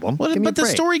problem. Well, but the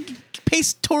story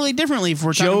paced totally differently if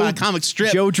we're talking about a comic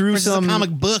strip versus a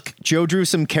comic book. Joe drew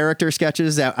some character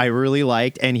sketches that I really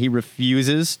liked, and he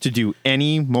refuses to do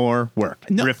any more work.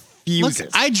 No, refuses. Look,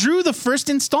 I drew the first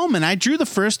installment. I drew the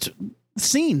first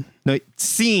scene. No,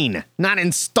 scene, not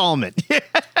installment.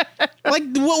 Like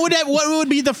what would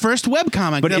be the first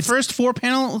webcomic? But the first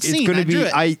 4-panel scene. It's going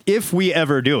to be if we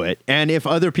ever do it, and if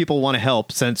other people want to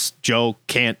help, since Joe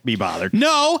can't be bothered.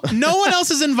 No one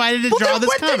else is invited to draw this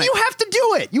comic. Then you have to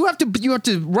do it. You have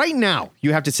to right now.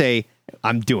 You have to say,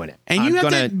 I'm doing it. And you have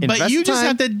to, but you just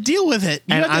have to deal with it.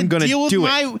 You and have to I'm going to deal with do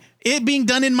it. It being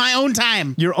done in my own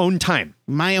time. Your own time.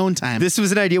 My own time. This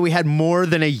was an idea we had more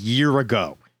than a year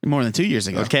ago. More than 2 years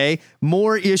ago. Okay.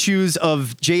 More issues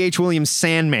of J.H. Williams'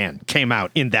 Sandman came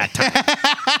out in that time.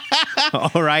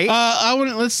 All right.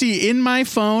 Let's see. In my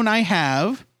phone, I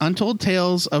have Untold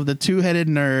Tales of the Two-Headed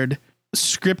Nerd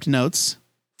script notes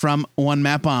from One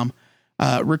Matt Bomb,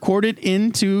 recorded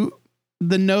into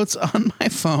the notes on my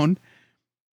phone,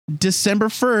 December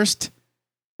 1st,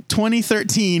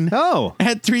 2013. Oh.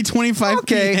 At 3:25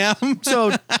 p.m.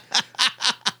 So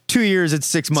 2 years, it's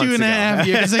 6 months 2.5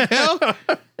 years ago.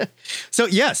 So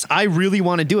yes, I really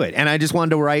want to do it. And I just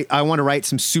wanted to write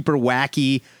some super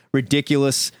wacky,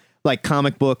 ridiculous, like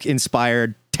comic book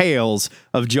inspired tales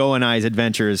of Joe and I's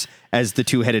adventures as the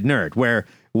two-headed nerd, where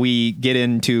we get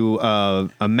into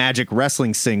a magic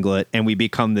wrestling singlet and we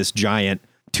become this giant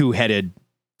two-headed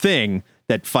thing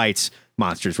that fights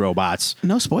monsters, robots,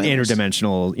 no spoilers,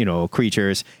 interdimensional,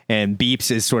 creatures. And Beeps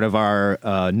is sort of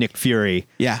our Nick Fury.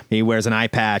 Yeah. He wears an eye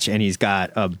patch and he's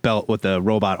got a belt with a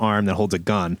robot arm that holds a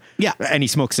gun. Yeah. And he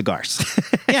smokes cigars.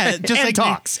 Yeah. Just and like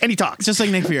talks. And he talks. Just like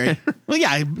Nick Fury. Well,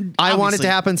 yeah. I want it to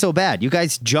happen so bad. You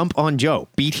guys jump on Joe.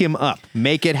 Beat him up.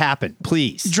 Make it happen,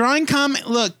 please. Drawing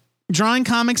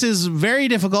comics is very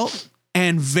difficult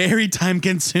and very time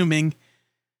consuming.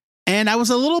 And I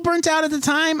was a little burnt out at the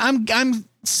time. I'm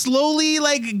slowly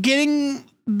like getting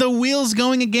the wheels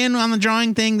going again on the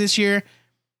drawing thing this year.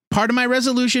 Part of my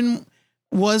resolution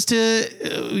was to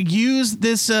use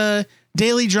this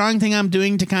daily drawing thing I'm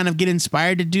doing to kind of get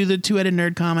inspired to do the two-headed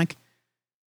nerd comic.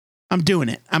 I'm doing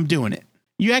it.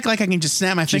 You act like I can just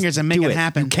snap my fingers and make it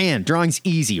happen. You can. Drawing's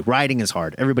easy. Writing is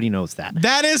hard. Everybody knows that.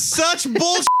 That is such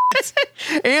bullshit.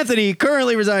 Anthony,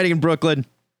 currently residing in Brooklyn.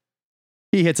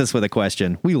 He hits us with a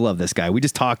question. We love this guy. We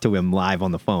just talked to him live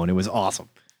on the phone. It was awesome.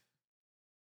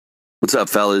 What's up,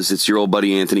 fellas? It's your old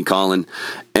buddy Anthony calling.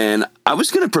 And I was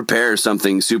going to prepare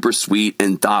something super sweet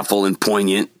and thoughtful and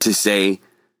poignant to say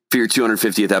for your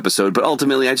 250th episode, but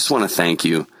ultimately I just want to thank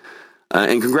you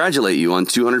and congratulate you on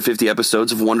 250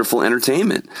 episodes of wonderful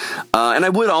entertainment. And I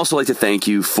would also like to thank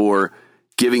you for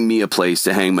giving me a place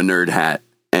to hang my nerd hat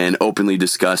and openly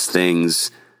discuss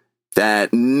things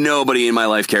that nobody in my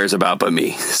life cares about but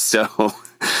me. So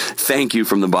thank you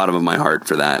from the bottom of my heart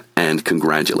for that, and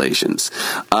congratulations.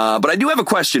 But I do have a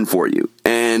question for you,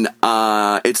 and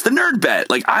it's the nerd bet.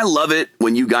 Like, I love it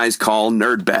when you guys call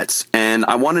nerd bets, and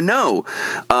I want to know,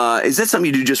 is that something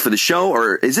you do just for the show,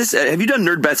 or have you done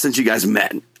nerd bets since you guys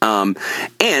met?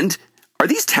 And are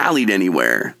these tallied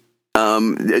anywhere?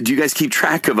 Do you guys keep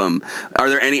track of them? Are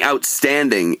there any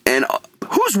outstanding? And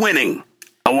who's winning?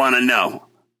 I want to know.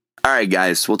 All right,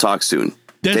 guys, we'll talk soon.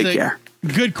 Take care.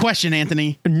 Good question,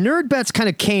 Anthony. Nerd bets kind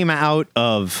of came out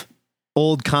of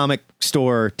old comic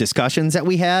store discussions that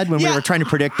we had when we were trying to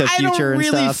predict the future and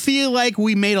stuff. I don't really feel like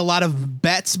we made a lot of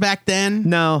bets back then.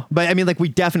 No, but I mean, like, we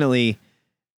definitely,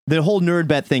 the whole nerd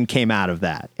bet thing came out of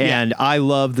that. And I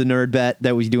love the nerd bet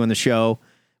that we do on the show.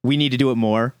 We need to do it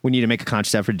more. We need to make a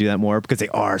conscious effort to do that more because they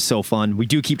are so fun. We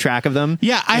do keep track of them.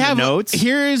 Yeah, I have notes.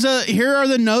 Here are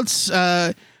the notes.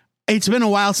 It's been a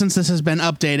while since this has been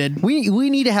updated. We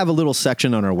need to have a little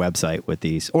section on our website with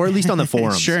these, or at least on the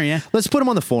forums. Sure, yeah. Let's put them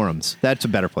on the forums. That's a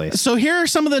better place. So here are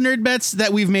some of the nerd bets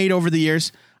that we've made over the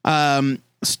years.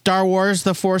 Star Wars: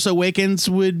 The Force Awakens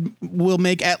will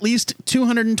make at least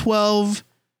 $212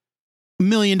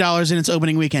 million in its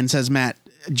opening weekend, says Matt.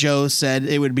 Joe said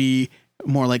it would be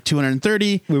more like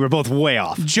 230. We were both way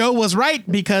off. Joe was right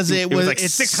because it was like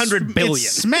 600 billion. It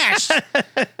smashed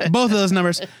both of those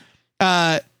numbers.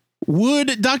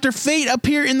 Would Dr. Fate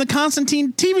appear in the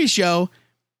Constantine TV show?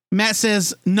 Matt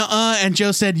says nuh-uh, and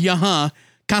Joe said yuh-huh.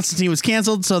 Constantine was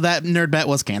canceled, so that nerd bet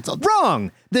was canceled.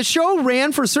 Wrong. The show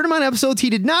ran for a certain amount of episodes.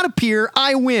 He did not appear.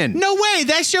 I win. No way.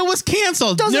 That show was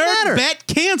canceled. Doesn't matter. Nerd bet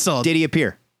canceled. Did he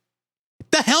appear?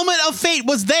 The helmet of fate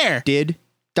was there. Did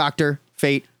Dr.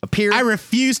 Fate appear? I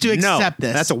refuse to accept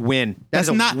this. That's a win. That's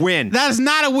a win. That is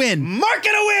not a win. Mark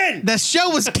it a win. The show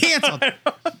was canceled.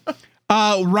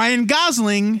 Ryan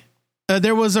Gosling.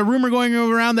 There was a rumor going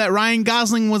around that Ryan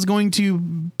Gosling was going to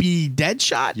be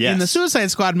Deadshot in the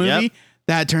Suicide Squad movie. Yep.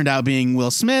 That turned out being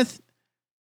Will Smith.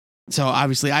 So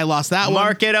obviously I lost that one.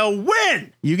 Mark it a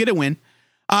win. You get a win.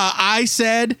 I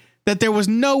said that there was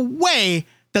no way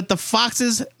that the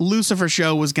Fox's Lucifer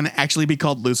show was going to actually be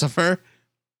called Lucifer.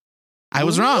 I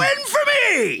was wrong. Win for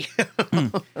me.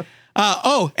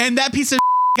 And that piece of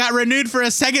got renewed for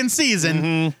a second season.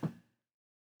 Mm-hmm.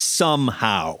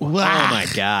 Somehow. Oh my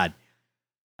God.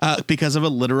 Because of a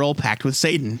literal pact with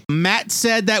Satan. Matt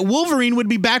said that Wolverine would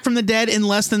be back from the dead in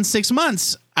less than 6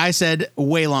 months. I said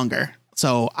way longer.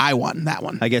 So I won that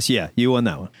one. I guess, yeah, you won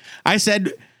that one. I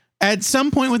said at some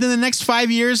point within the next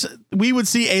 5 years, we would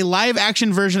see a live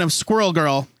action version of Squirrel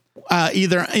Girl,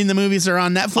 either in the movies or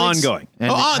on Netflix. Ongoing.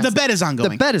 The bet is ongoing.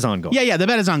 The bet is ongoing. Yeah, the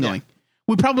bet is ongoing. Yeah.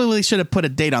 We probably should have put a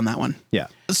date on that one. Yeah.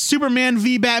 Superman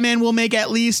v Batman will make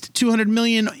at least $200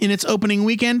 million in its opening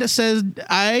weekend, says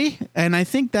I, and I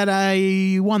think that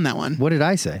I won that one. What did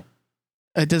I say?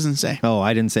 It doesn't say. Oh,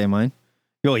 I didn't say mine.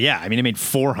 Oh yeah, I mean it made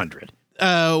 400.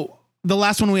 The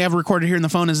last one we have recorded here in the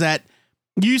phone is that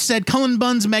You said Cullen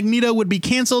Bunn's Magneto would be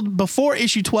canceled before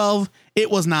issue 12.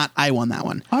 It was not. I won that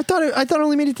one. I thought it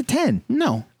only made it to 10.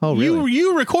 No. Oh, really?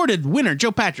 You recorded winner,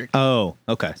 Joe Patrick. Oh,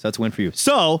 okay. So that's a win for you.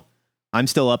 So I'm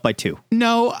still up by 2.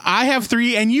 No, I have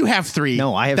 3 and you have 3.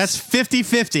 No, I have. That's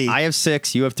 50-50. I have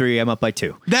 6. You have 3. I'm up by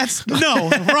 2. That's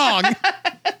wrong.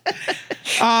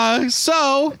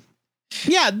 So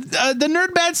yeah, the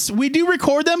nerd bets, we do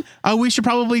record them. We should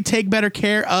probably take better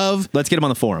care of. Let's get them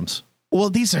on the forums. Well,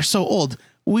 these are so old.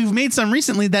 We've made some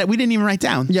recently that we didn't even write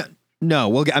down. Yeah.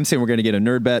 No, I'm saying we're going to get a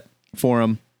nerd bet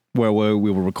forum where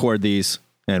we will record these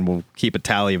and we'll keep a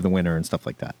tally of the winner and stuff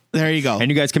like that. There you go. And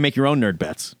you guys can make your own nerd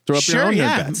bets. Throw up your own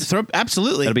nerd bets.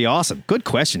 Absolutely. That'll be awesome. Good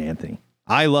question, Anthony.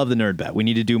 I love the nerd bet. We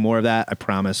need to do more of that. I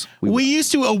promise. We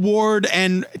used to award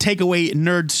and take away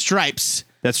nerd stripes.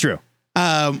 That's true.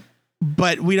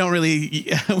 But we don't really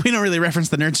reference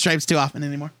the nerd stripes too often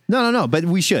anymore. No. But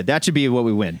we should. That should be what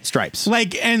we win. Stripes.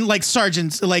 Like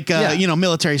sergeants,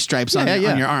 military stripes on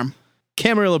your arm.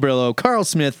 Camarillo Brillo, Carl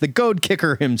Smith, the goad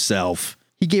kicker himself.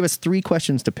 He gave us 3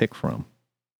 questions to pick from.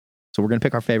 So we're going to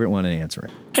pick our favorite one and answer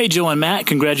it. Hey, Joe and Matt,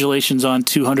 congratulations on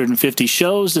 250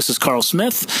 shows. This is Carl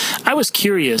Smith. I was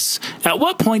curious, at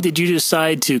what point did you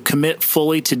decide to commit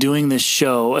fully to doing this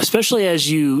show, especially as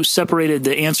you separated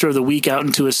the answer of the week out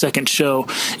into a second show?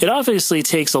 It obviously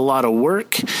takes a lot of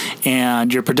work,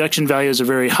 and your production values are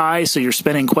very high, so you're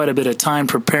spending quite a bit of time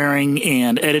preparing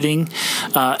and editing.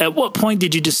 At what point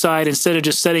did you decide, instead of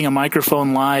just setting a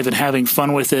microphone live and having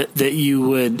fun with it, that you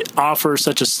would offer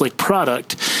such a slick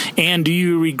product? And do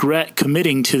you regret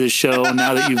committing to the show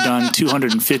now that you've done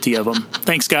 250 of them?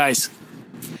 Thanks, guys.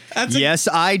 Yes,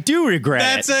 I do regret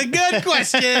That's a good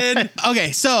question.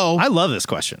 Okay, so I love this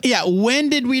question. Yeah, when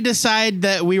did we decide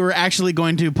that we were actually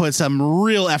going to put some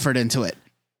real effort into it?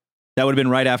 That would have been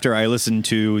right after I listened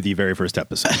to the very first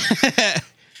episode.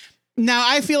 Now,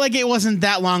 I feel like it wasn't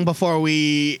that long before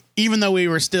even though we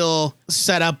were still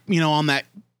set up, on that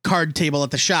card table at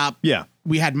the shop. Yeah.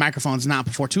 We had microphones not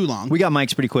before too long. We got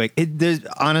mics pretty quick. The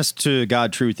honest to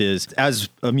God truth is, as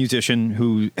a musician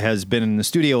who has been in the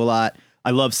studio a lot, I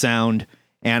love sound,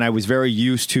 and I was very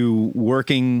used to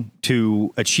working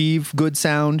to achieve good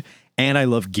sound, and I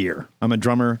love gear. I'm a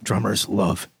drummer. Drummers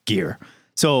love gear.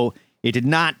 So it did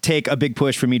not take a big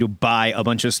push for me to buy a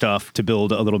bunch of stuff to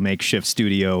build a little makeshift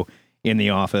studio in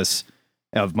the office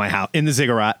of my house, in the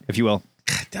ziggurat, if you will.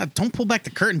 Don't pull back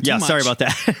the curtain too much. Yeah, sorry about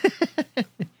that.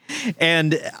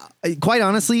 And quite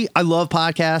honestly, I love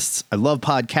podcasts. I love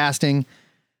podcasting,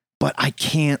 but I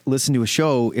can't listen to a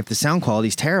show if the sound quality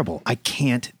is terrible. I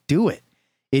can't do it.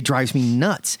 It drives me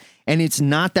nuts. And it's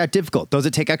not that difficult. Does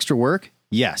it take extra work?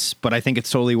 Yes, but I think it's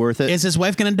totally worth it. Is his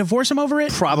wife going to divorce him over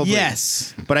it? Probably.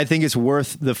 Yes. But I think it's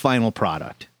worth the final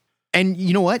product. And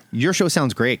you know what? Your show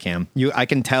sounds great, Cam. I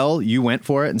can tell you went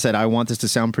for it and said, I want this to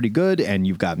sound pretty good. And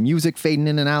you've got music fading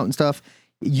in and out and stuff.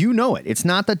 You know it. It's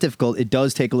not that difficult. It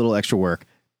does take a little extra work.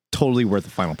 Totally worth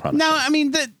the final product. Now, I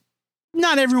mean,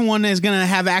 not everyone is going to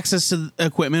have access to the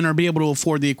equipment or be able to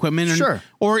afford the equipment. Sure.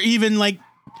 Or even like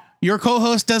your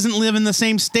co-host doesn't live in the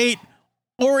same state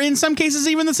or in some cases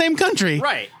even the same country.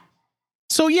 Right.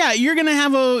 So yeah, you're going to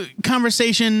have a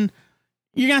conversation.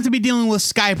 You're going to have to be dealing with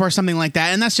Skype or something like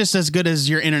that. And that's just as good as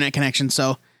your internet connection.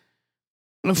 So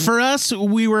for us,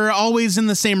 we were always in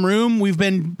the same room. We've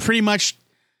been pretty much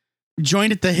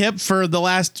joined at the hip for the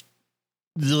last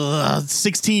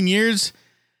 16 years.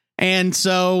 And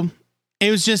so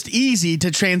it was just easy to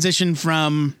transition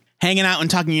from hanging out and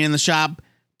talking in the shop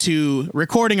to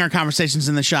recording our conversations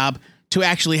in the shop to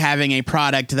actually having a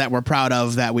product that we're proud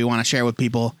of that we want to share with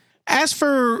people. As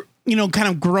for, kind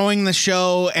of growing the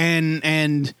show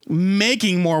and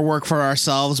making more work for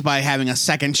ourselves by having a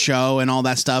second show and all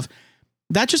that stuff,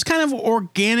 that just kind of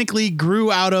organically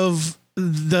grew out of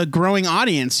the growing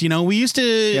audience. We used to...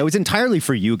 Yeah, it was entirely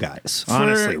for you guys.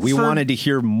 Honestly, we wanted to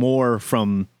hear more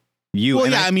from you.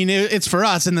 Well, yeah, it's for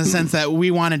us in the sense that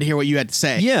we wanted to hear what you had to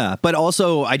say. Yeah, but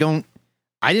also I didn't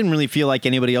really feel like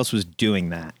anybody else was doing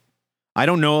that. I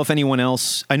don't know if anyone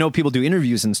else... I know people do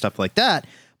interviews and stuff like that,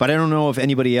 but I don't know if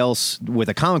anybody else with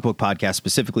a comic book podcast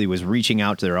specifically was reaching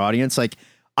out to their audience. Like,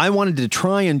 I wanted to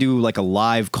try and do like a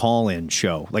live call-in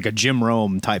show, like a Jim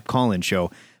Rome type call-in show.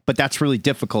 But that's really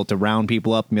difficult to round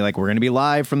people up and be like, we're going to be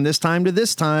live from this time to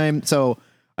this time. So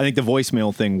I think the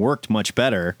voicemail thing worked much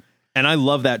better. And I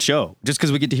love that show just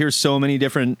because we get to hear so many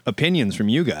different opinions from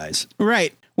you guys.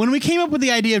 Right. When we came up with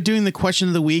the idea of doing the question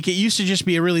of the week, it used to just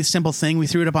be a really simple thing. We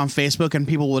threw it up on Facebook and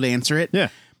people would answer it. Yeah.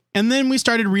 And then we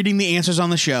started reading the answers on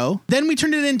the show. Then we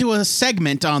turned it into a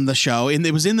segment on the show, and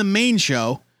it was in the main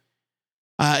show.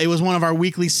 It was one of our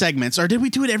weekly segments. Or did we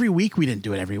do it every week? We didn't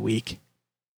do it every week.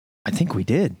 I think we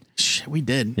did. Shit, we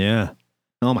did. Yeah.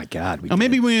 Oh my God.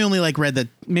 Maybe we only read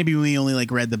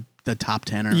the top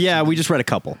 10 or yeah, we just read a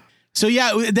couple. So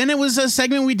yeah, then it was a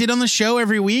segment we did on the show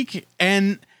every week,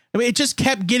 and it just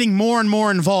kept getting more and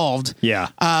more involved. Yeah.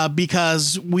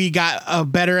 Because we got a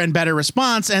better and better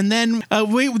response, and then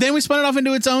we spun it off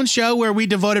into its own show where we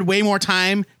devoted way more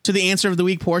time to the answer of the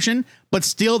week portion, but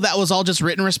still that was all just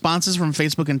written responses from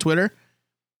Facebook and Twitter.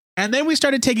 And then we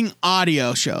started taking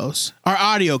audio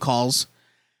calls,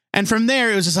 and from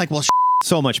there it was just like, well,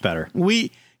 so much better.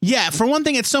 For one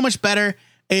thing, it's so much better.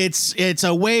 It's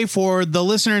a way for the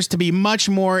listeners to be much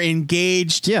more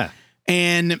engaged. Yeah.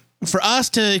 And for us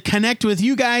to connect with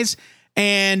you guys.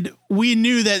 And we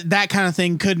knew that kind of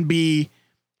thing couldn't be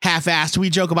half-assed. We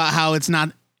joke about how it's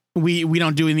not, we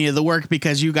don't do any of the work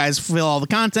because you guys fill all the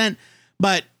content,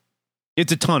 but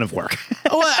it's a ton of work.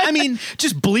 Well, I mean,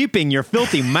 just bleeping your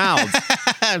filthy mouths.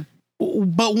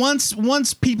 But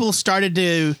once people started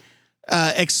to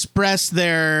express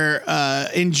their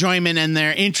enjoyment and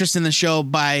their interest in the show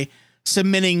by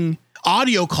submitting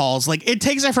audio calls, like, it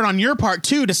takes effort on your part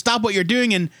too to stop what you're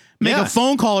doing and make a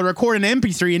phone call or record an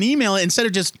MP3 and email it instead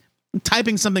of just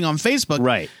typing something on Facebook.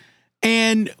 Right.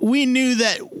 And we knew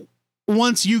that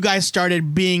once you guys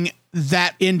started being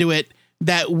that into it,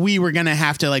 that we were going to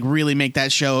have to really make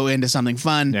that show into something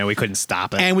fun. Yeah, we couldn't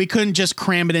stop it. And we couldn't just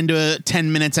cram it into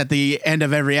 10 minutes at the end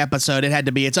of every episode. It had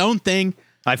to be its own thing.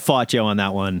 I fought Joe on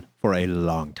that one for a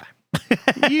long time.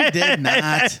 You did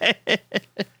not.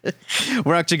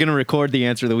 We're actually going to record the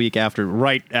answer of the week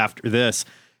right after this.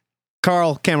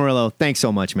 Carl Camarillo, thanks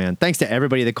so much, man. Thanks to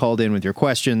everybody that called in with your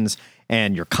questions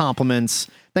and your compliments.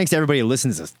 Thanks to everybody who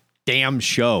listens to this damn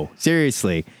show.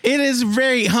 Seriously. It is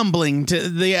very humbling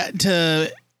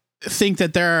to think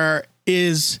that there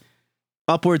is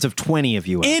upwards of 20 of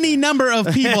you. Any number of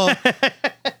people,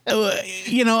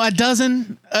 a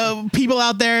dozen people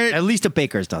out there. At least a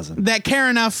baker's dozen. That care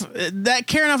enough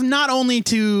not only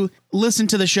to listen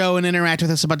to the show and interact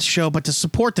with us about the show, but to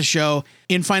support the show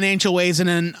in financial ways and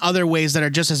in other ways that are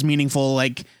just as meaningful,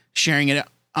 like sharing it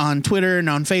on Twitter and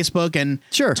on Facebook and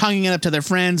tonguing it up to their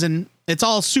friends. And it's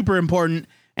all super important.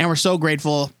 And we're so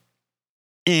grateful.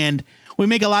 And we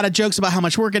make a lot of jokes about how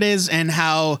much work it is and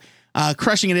how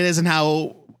crushing it is and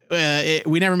how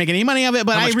we never make any money of it.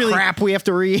 But how much crap we have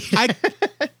to read.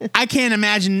 I can't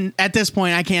imagine at this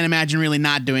point. I can't imagine really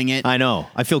not doing it. I know.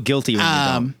 I feel guilty when you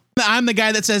don't. I'm the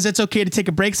guy that says it's okay to take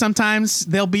a break sometimes.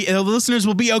 The listeners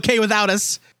will be okay without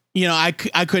us. I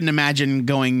couldn't imagine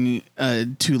going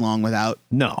too long without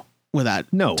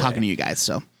talking to you guys.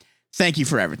 So thank you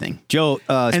for everything, Joe.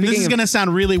 And this is going to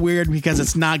sound really weird because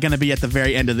it's not going to be at the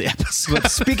very end of the episode. But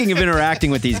speaking of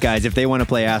interacting with these guys, if they want to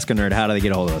play Ask a Nerd, how do they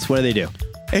get a hold of us? What do they do?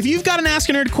 If you've got an Ask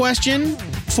a Nerd question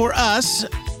for us,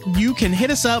 you can hit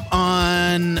us up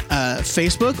on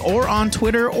Facebook or on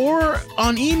Twitter or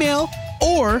on email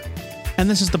or, and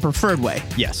this is the preferred way.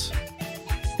 Yes.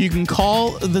 You can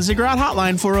call the Ziggurat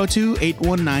hotline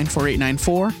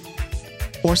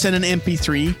 402-819-4894 or send an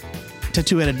MP3 to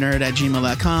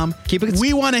twoheadednerd@gmail.com. Keep it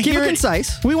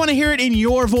concise. We want to hear it in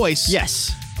your voice.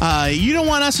 Yes. You don't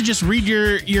want us to just read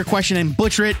your question and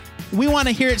butcher it. We want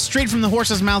to hear it straight from the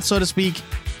horse's mouth, so to speak,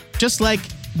 just like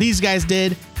these guys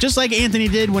did, just like Anthony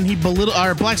did when he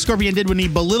Black Scorpion did when he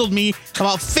belittled me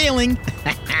about failing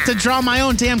to draw my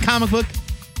own damn comic book.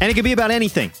 And it could be about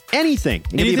anything. Anything.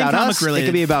 It could be about us. Related. It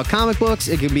could be about comic books.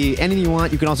 It could be anything you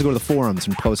want. You can also go to the forums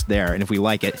and post there. And if we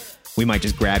like it, we might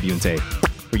just grab you and say,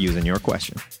 we're using your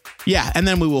question. Yeah, and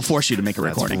then we will force you to make a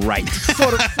recording. That's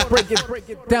right. break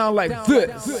it down like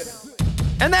this.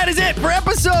 And that is it for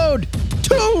episode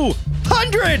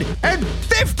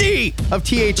 250 of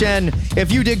THN.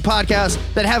 If you dig podcasts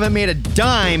that haven't made a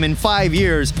dime in 5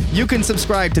 years, you can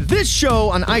subscribe to this show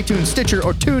on iTunes, Stitcher,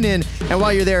 or TuneIn. And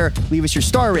while you're there, leave us your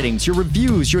star ratings, your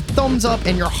reviews, your thumbs up,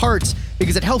 and your hearts,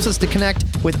 because it helps us to connect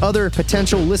with other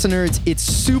potential listeners. It's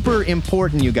super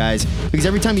important, you guys, because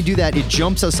every time you do that, it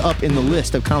jumps us up in the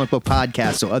list of comic book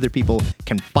podcasts so other people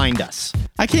can find us.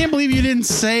 I can't believe you didn't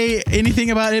say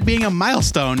anything about it being a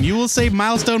milestone. You will say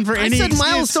milestone for any excuse. I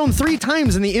said milestone 3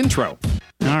 times in the intro.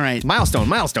 All right.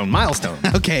 Milestone.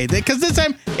 Okay, because this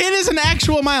time it is an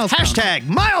actual milestone. Hashtag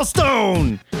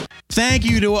milestone. Thank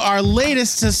you to our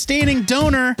latest sustaining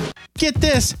donor. Get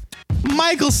this.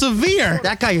 Michael Severe.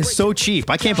 That guy is so cheap.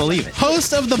 I can't believe it.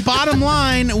 Host of The Bottom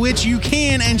Line, which you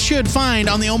can and should find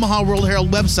on the Omaha World Herald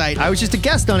website. I was just a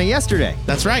guest on it yesterday.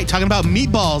 That's right. Talking about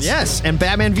meatballs. Yes, and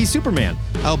Batman v Superman.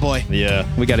 Oh, boy. Yeah,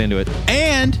 we got into it.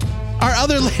 And our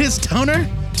other latest donor,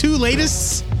 2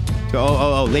 latest.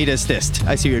 Latestest.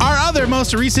 I see your Our other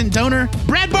most recent donor,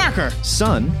 Brad Barker.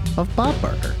 son of Bob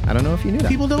Barker. I don't know if you knew that.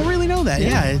 People don't really know that.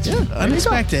 Yeah, it's there you go.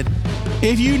 unexpected.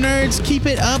 If you nerds keep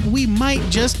it up, we might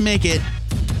just make it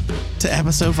to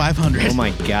episode 500. Oh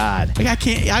my God.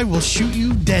 I will shoot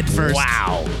you dead first.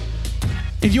 Wow.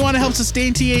 If you want to help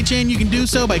sustain THN, you can do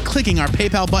so by clicking our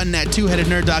PayPal button at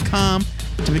twoheadednerd.com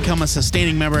to become a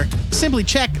sustaining member. Simply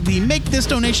check the Make This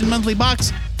Donation Monthly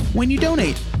box when you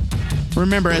donate.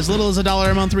 Remember, as little as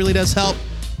 $1 a month really does help.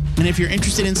 And if you're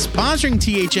interested in sponsoring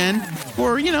THN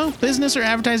for, business or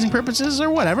advertising purposes or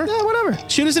whatever. Yeah, whatever.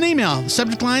 Shoot us an email.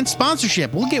 Subject line,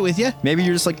 sponsorship. We'll get with you. Maybe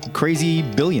you're just like a crazy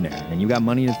billionaire and you got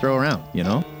money to throw around,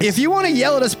 If you want to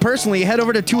yell at us personally, head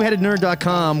over to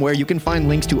twoheadednerd.com where you can find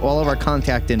links to all of our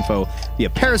contact info via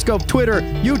Periscope, Twitter,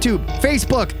 YouTube,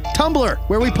 Facebook, Tumblr,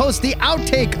 where we post the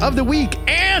outtake of the week,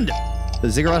 and the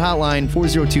Ziggurat Hotline,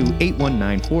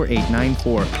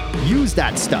 402-819-4894. Use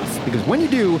that stuff, because when you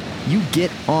do, you get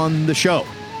on the show.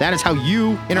 That is how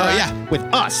you interact with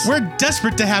us. We're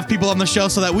desperate to have people on the show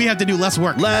so that we have to do less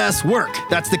work. Less work.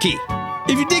 That's the key.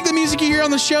 If you dig the music you hear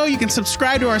on the show, you can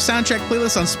subscribe to our soundtrack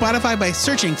playlist on Spotify by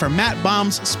searching for Matt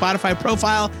Baum's Spotify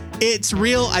profile. It's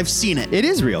real. I've seen it. It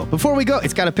is real. Before we go,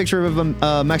 it's got a picture of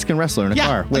a Mexican wrestler in a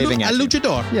car waving at you. A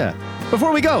luchador. Yeah.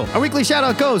 Before we go, our weekly shout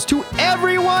out goes to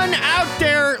everyone out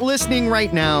there listening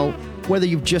right now. Whether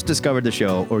you've just discovered the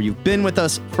show or you've been with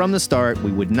us from the start,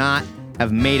 we would not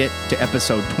have made it to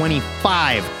episode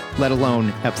 25, let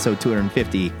alone episode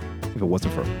 250, if it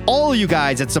wasn't for all you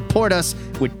guys that support us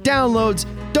with downloads,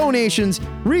 donations,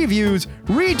 reviews,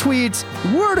 retweets,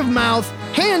 word of mouth,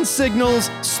 hand signals,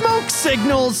 smoke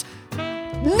signals,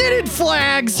 knitted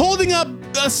flags, holding up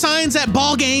signs at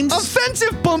ball games,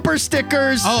 offensive bumper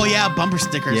stickers. Oh yeah, bumper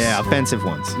stickers. Yeah, offensive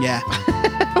ones. Yeah.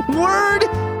 Word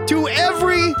to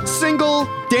every single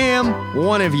damn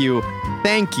one of you.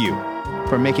 Thank you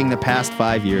for making the past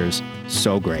 5 years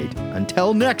so great.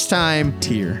 Until next time,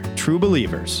 true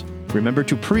believers, remember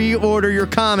to pre-order your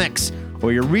comics,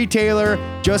 or your retailer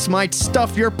just might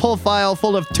stuff your pull file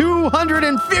full of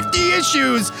 250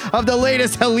 issues of the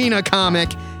latest Helena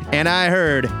comic. And I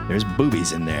heard there's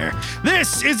boobies in there.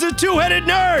 This is the Two-Headed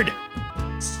Nerd,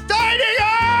 signing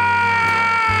off!